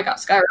I got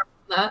Skyrim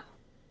from that.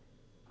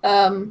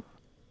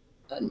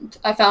 And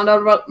I found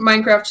out about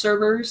Minecraft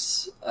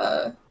servers.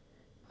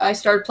 I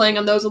started playing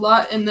on those a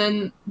lot, and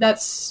then I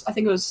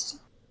think it was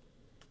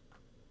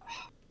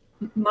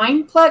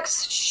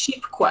Mineplex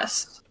Sheep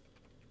Quest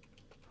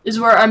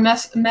is where I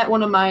met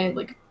one of my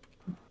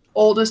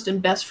oldest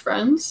and best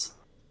friends.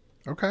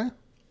 Okay.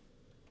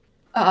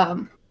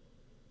 And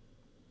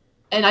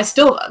I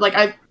still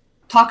I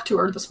talked to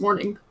her this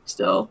morning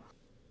still.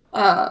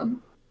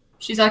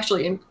 She's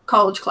actually in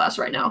college class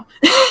right now.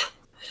 I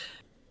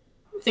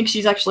think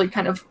she's actually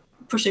kind of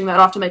pushing that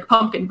off to make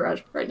pumpkin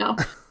bread right now.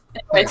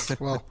 Anyways,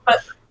 well, but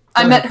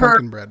I met her.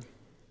 Pumpkin bread.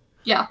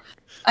 Yeah,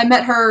 I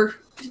met her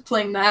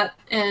playing that,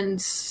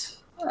 and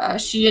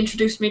she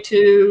introduced me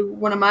to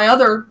one of my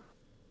other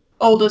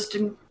oldest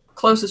and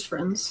closest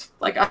friends.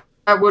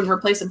 I wouldn't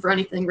replace him for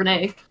anything,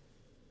 Renee.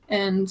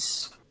 And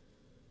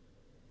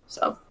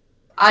so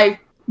I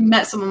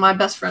met some of my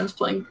best friends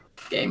playing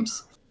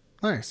games.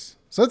 Nice.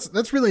 So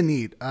that's really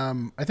neat.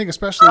 I think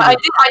especially I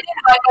did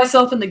hide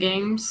myself in the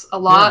games a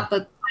lot,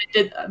 but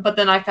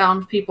then I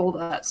found people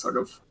that sort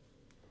of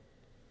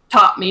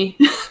taught me.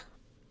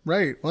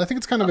 Right. Well, I think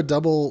it's kind of a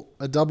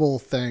double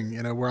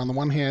thing, where on the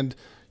one hand,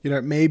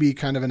 it may be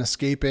kind of an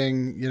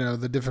escaping,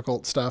 the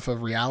difficult stuff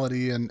of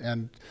reality and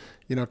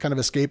kind of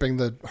escaping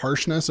the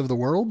harshness of the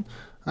world.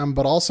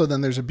 But also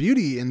then there's a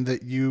beauty in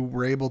that you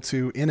were able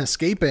to, in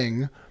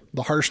escaping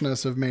the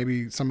harshness of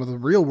maybe some of the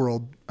real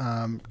world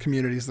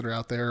communities that are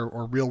out there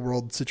or real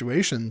world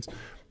situations,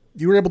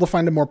 you were able to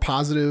find a more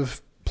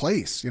positive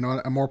place,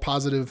 a more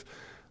positive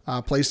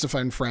place to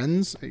find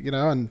friends,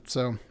 and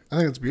so I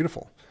think it's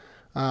beautiful.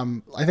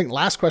 I think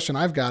last question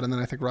I've got, and then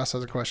I think Russ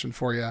has a question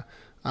for you,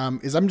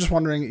 is I'm just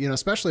wondering,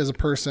 especially as a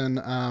person,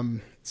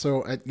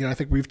 I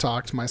think we've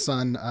talked, my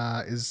son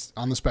is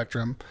on the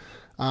spectrum,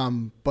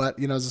 but,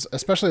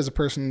 especially as a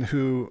person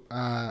who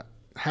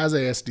has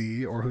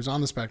ASD or who's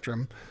on the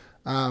spectrum,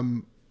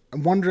 I'm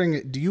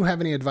wondering, do you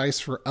have any advice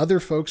for other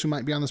folks who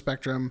might be on the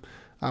spectrum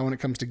when it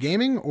comes to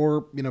gaming,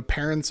 or,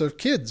 parents of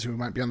kids who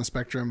might be on the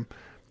spectrum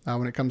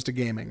when it comes to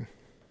gaming?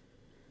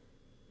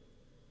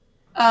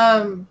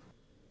 I'll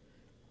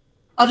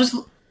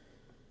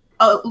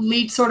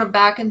lead sort of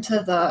back into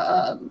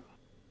the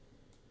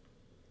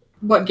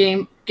what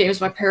games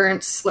my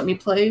parents let me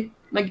play.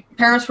 My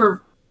parents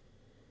were,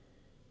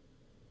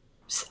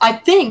 I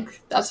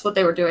think that's what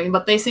they were doing,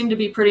 but they seemed to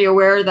be pretty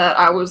aware that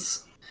I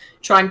was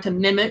trying to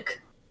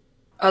mimic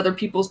other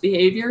people's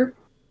behavior,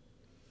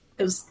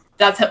 because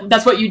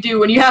that's what you do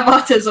when you have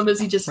autism,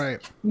 is you just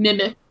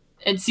mimic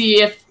and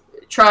see if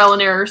trial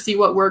and error, see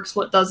what works,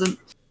 what doesn't,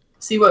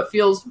 see what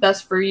feels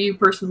best for you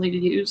personally to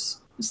use.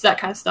 It's that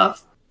kind of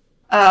stuff.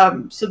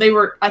 So they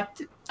were,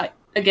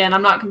 again,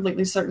 I'm not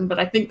completely certain, but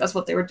I think that's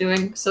what they were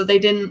doing. So they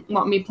didn't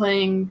want me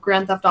playing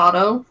Grand Theft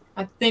Auto,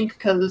 I think,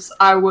 because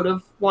I would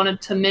have wanted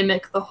to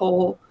mimic the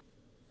whole,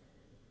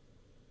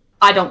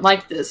 I don't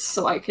like this,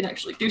 so I can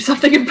actually do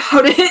something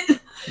about it.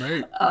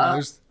 Right.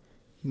 There's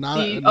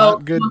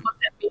not good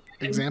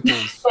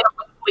examples.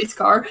 Police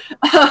car.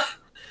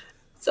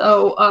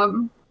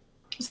 So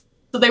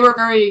they were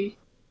very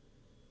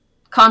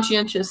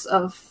conscientious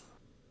of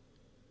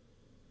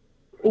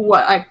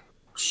what I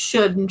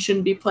should and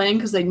shouldn't be playing,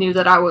 because they knew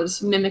that I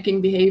was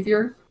mimicking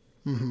behavior.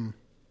 Mm-hmm.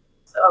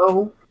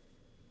 So,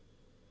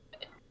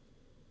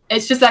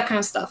 it's just that kind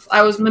of stuff.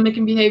 I was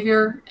mimicking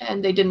behavior,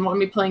 and they didn't want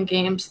me playing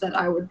games that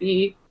I would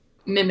be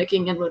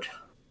mimicking and would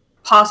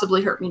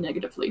possibly hurt me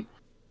negatively.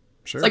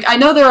 Sure. It's like, I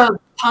know there are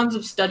tons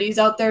of studies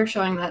out there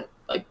showing that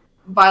like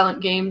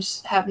violent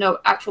games have no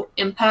actual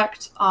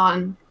impact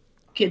on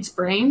kids'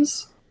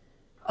 brains,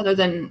 other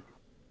than,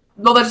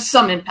 well, there's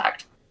some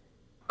impact,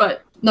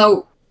 but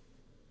no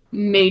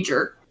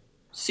major,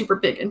 super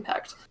big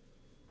impact.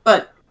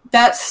 But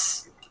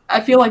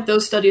I feel like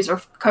those studies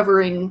are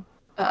covering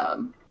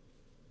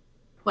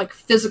like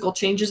physical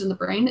changes in the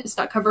brain. It's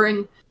not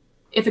covering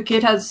if a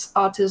kid has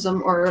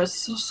autism or a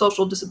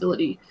social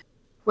disability,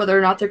 whether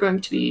or not they're going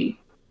to be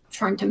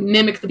trying to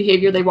mimic the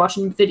behavior they watch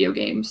in video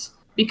games.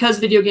 Because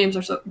video games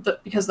are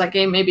because that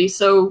game may be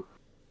so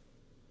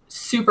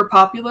super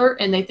popular,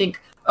 and they think,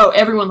 oh,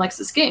 everyone likes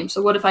this game,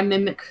 so what if I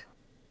mimic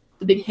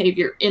the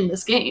behavior in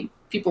this game?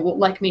 People will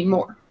like me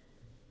more.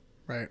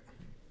 Right.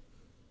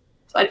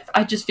 So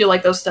I just feel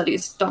like those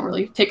studies don't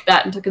really take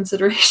that into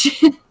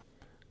consideration.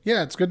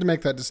 Yeah, it's good to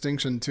make that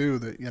distinction too,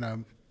 that, you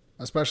know,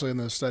 especially in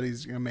those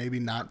studies, you know, maybe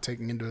not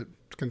taking into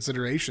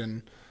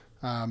consideration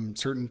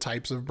certain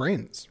types of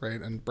brains,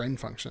 right, and brain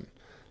function.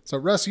 So,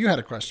 Russ, you had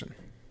a question.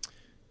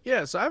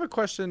 Yeah, so I have a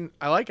question.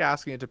 I like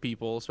asking it to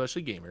people,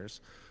 especially gamers,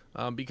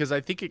 because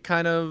I think it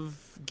kind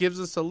of gives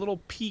us a little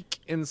peek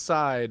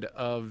inside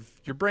of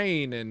your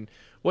brain and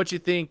what you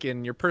think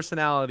and your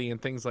personality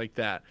and things like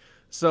that.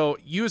 So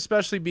you,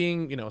 especially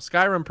being, you know, a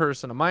Skyrim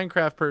person, a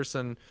Minecraft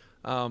person,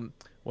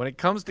 when it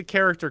comes to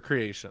character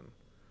creation,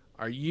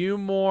 are you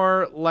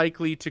more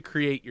likely to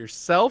create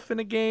yourself in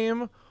a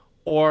game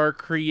or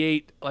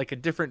create like a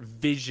different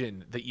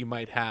vision that you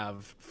might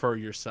have for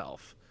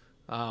yourself?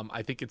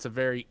 I think it's a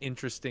very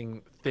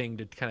interesting thing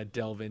to kind of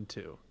delve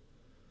into.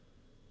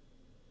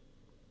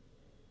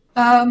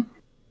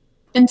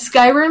 In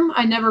Skyrim,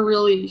 I never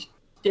really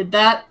did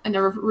that. I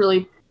never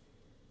really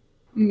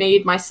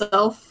made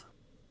myself,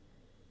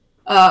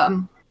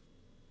 or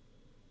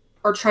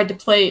tried to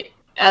play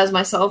as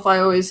myself. I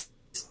always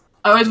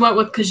went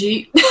with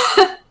Khajiit.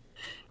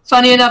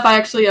 Funny enough, I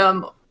actually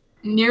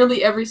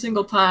nearly every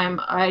single time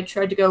I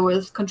tried to go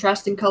with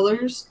contrasting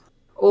colors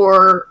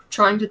or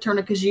trying to turn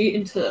a Khajiit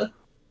into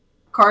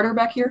Carter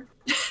back here.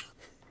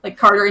 Like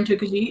Carter into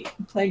Khajiit,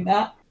 playing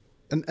that.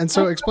 And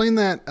so explain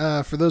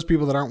that for those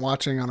people that aren't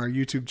watching on our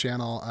YouTube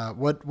channel.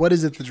 What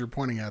is it that you're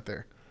pointing at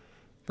there?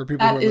 For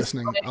people who are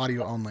listening,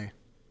 audio only.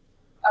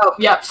 Oh,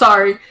 yeah,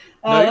 sorry.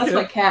 No, that's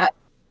my cat.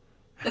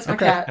 That's my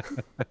cat.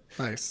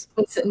 Nice.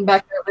 Been sitting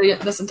back there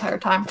this entire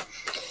time.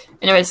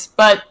 Anyways,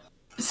 but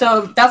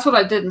so that's what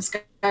I did in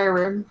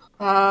Skyrim.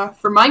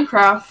 For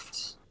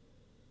Minecraft,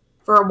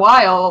 for a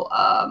while,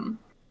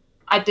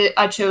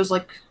 I chose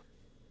like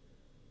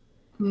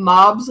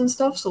mobs and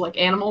stuff, so like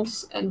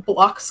animals and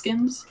block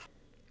skins.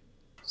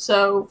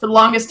 So for the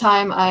longest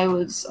time, I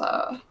was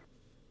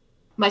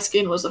my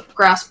skin was a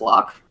grass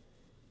block.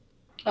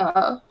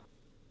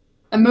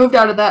 I moved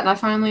out of that, and I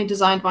finally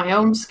designed my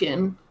own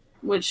skin,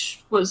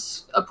 which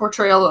was a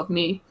portrayal of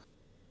me.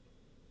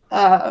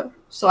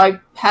 So I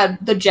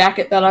had the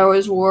jacket that I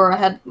always wore. I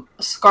had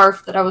a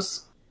scarf that I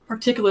was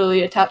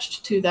particularly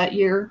attached to that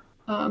year.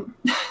 And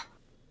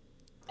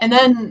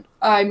then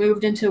I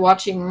moved into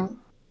watching,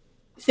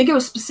 I think it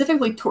was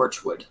specifically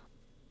Torchwood.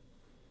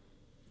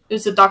 It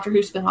was a Doctor Who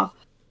spinoff.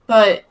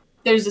 But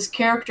there's this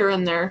character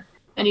in there,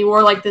 and he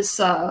wore like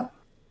this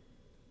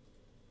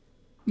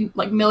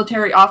like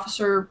military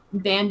officer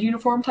band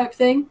uniform type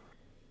thing.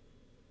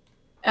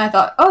 And I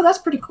thought, oh, that's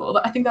pretty cool.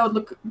 I think that would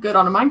look good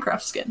on a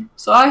Minecraft skin.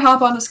 So I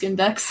hop on the skin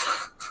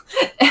decks,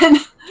 and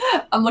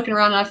I'm looking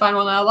around, and I find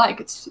one that I like.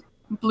 It's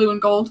blue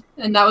and gold,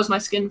 and that was my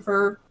skin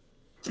for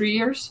 3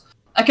 years.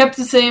 I kept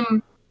the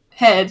same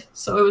head,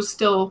 so it was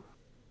still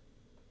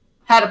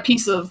had a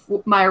piece of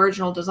my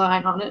original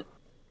design on it.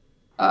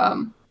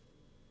 And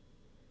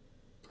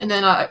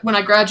then when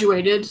I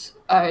graduated,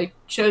 I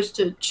chose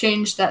to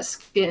change that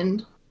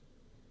skin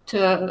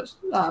to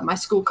my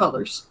school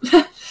colors.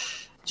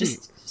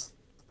 Just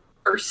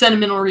for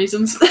sentimental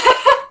reasons.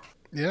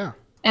 Yeah.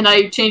 And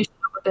I changed it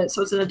up a bit,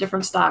 so it's in a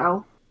different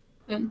style.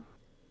 And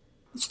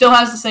it still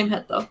has the same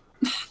head, though.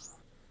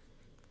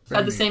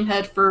 Had the same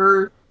head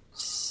for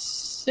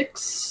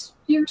 6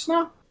 years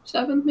now?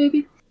 7,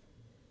 maybe?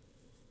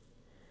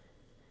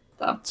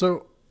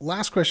 So,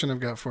 last question I've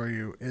got for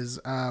you is,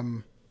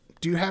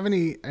 do you have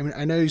any, I mean,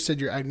 I know you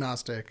said you're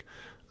agnostic,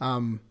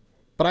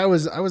 but I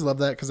always love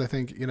that, because I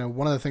think, you know,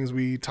 one of the things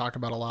we talk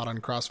about a lot on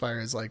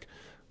Crossfire is like,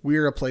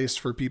 we're a place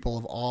for people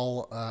of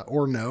all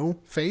or no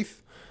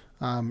faith.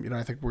 You know,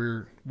 I think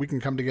we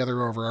can come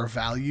together over our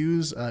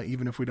values,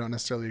 even if we don't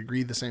necessarily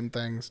agree the same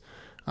things.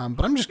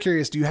 But I'm just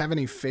curious, do you have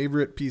any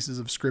favorite pieces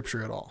of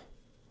scripture at all?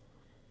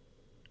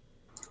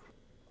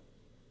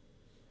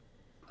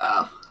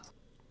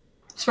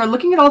 So we're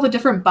looking at all the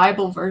different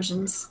Bible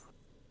versions.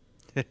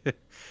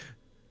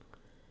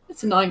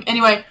 It's annoying.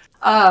 Anyway,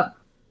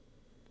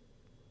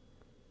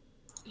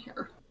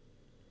 here.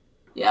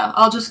 Yeah,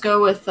 I'll just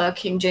go with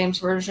King James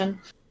Version.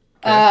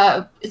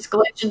 Okay. It's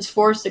Galatians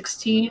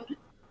 4:16.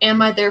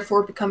 Am I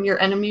therefore become your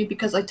enemy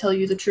because I tell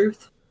you the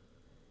truth?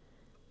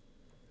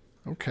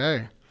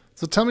 Okay.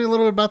 So tell me a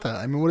little bit about that.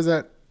 I mean, what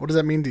does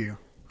that mean to you?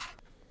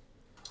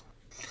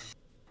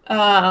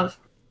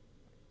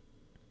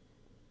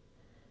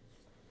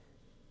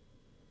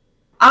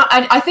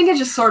 I think it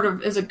just sort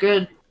of is a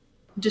good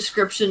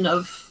description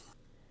of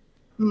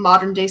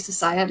modern day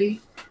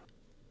society.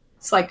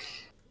 It's like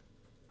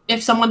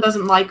if someone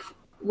doesn't like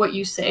what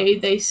you say,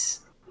 they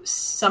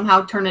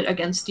somehow turn it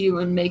against you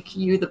and make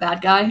you the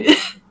bad guy,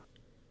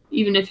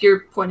 even if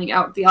you're pointing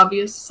out the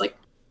obvious.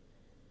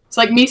 It's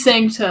like me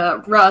saying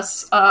to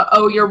Russ,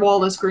 "Oh, your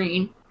wall is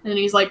green," and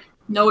he's like,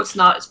 "No, it's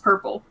not. It's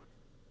purple."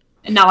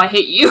 And now I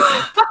hate you.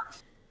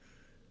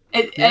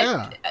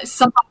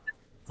 Somehow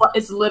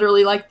it's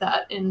literally like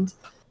that, and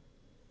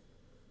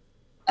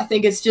I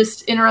think it's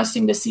just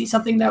interesting to see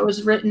something that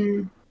was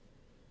written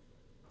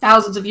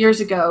thousands of years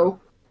ago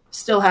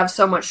still have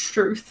so much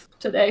truth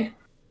today.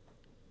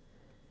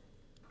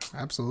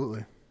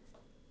 Absolutely.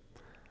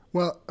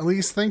 Well,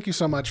 Elise, thank you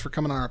so much for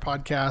coming on our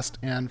podcast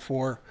and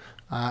for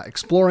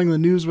exploring the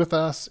news with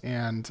us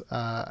and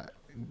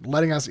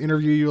letting us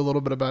interview you a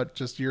little bit about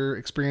just your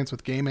experience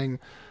with gaming.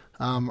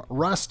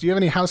 Russ, do you have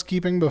any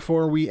housekeeping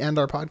before we end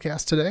our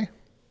podcast today?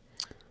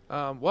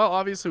 Well,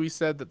 obviously we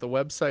said that the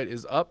website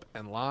is up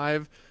and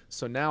live,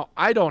 so now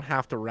I don't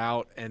have to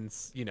route and,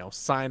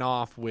 sign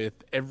off with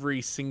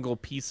every single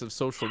piece of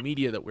social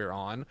media that we're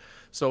on.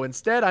 So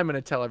instead, I'm going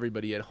to tell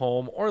everybody at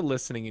home or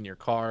listening in your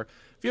car,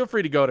 feel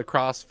free to go to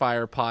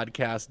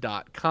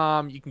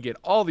crossfirepodcast.com. You can get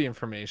all the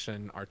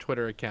information, our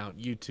Twitter account,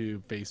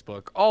 YouTube,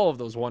 Facebook, all of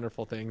those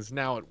wonderful things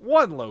now at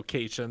one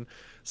location.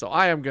 So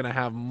I am going to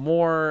have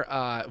more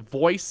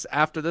voice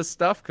after this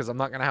stuff because I'm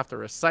not going to have to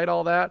recite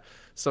all that.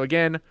 So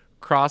again,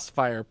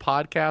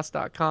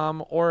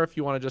 crossfirepodcast.com, or if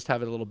you want to just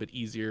have it a little bit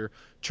easier,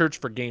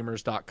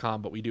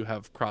 churchforgamers.com, but we do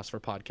have Crossfire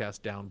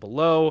Podcast down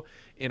below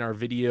in our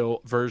video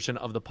version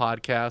of the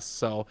podcast,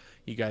 so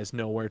you guys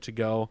know where to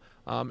go.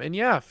 And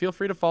yeah, feel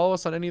free to follow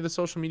us on any of the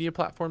social media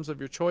platforms of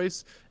your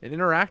choice and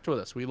interact with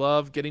us. We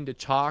love getting to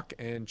talk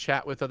and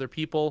chat with other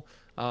people.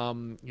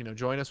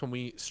 Join us when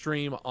we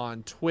stream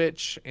on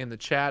Twitch and the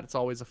chat. It's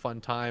always a fun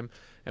time.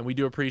 And we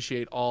do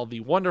appreciate all the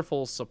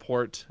wonderful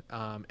support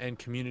and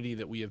community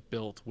that we have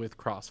built with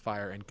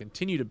Crossfire and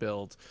continue to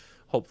build,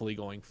 hopefully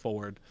going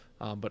forward.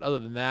 But other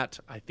than that,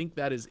 I think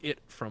that is it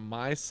from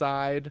my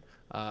side.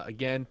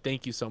 Again,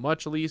 thank you so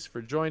much, Elise,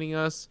 for joining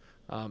us.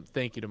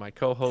 Thank you to my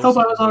co-host. Hope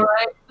I was all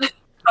right.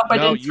 Hope I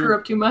didn't screw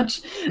up too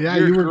much. Yeah,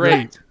 you were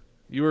great.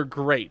 You were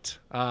great.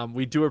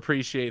 We do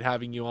appreciate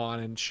having you on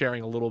and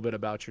sharing a little bit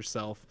about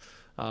yourself.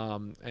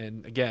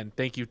 And again,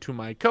 thank you to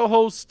my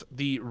co-host,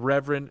 the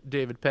Reverend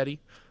David Petty,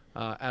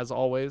 as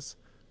always.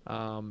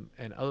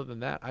 And other than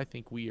that, I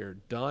think we are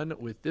done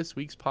with this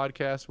week's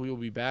podcast. We will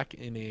be back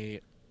in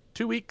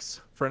 2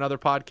 weeks for another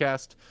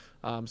podcast.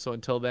 So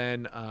until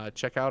then,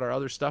 check out our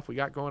other stuff we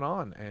got going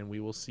on, and we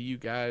will see you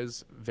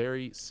guys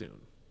very soon.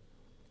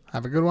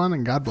 Have a good one,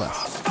 and God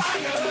bless.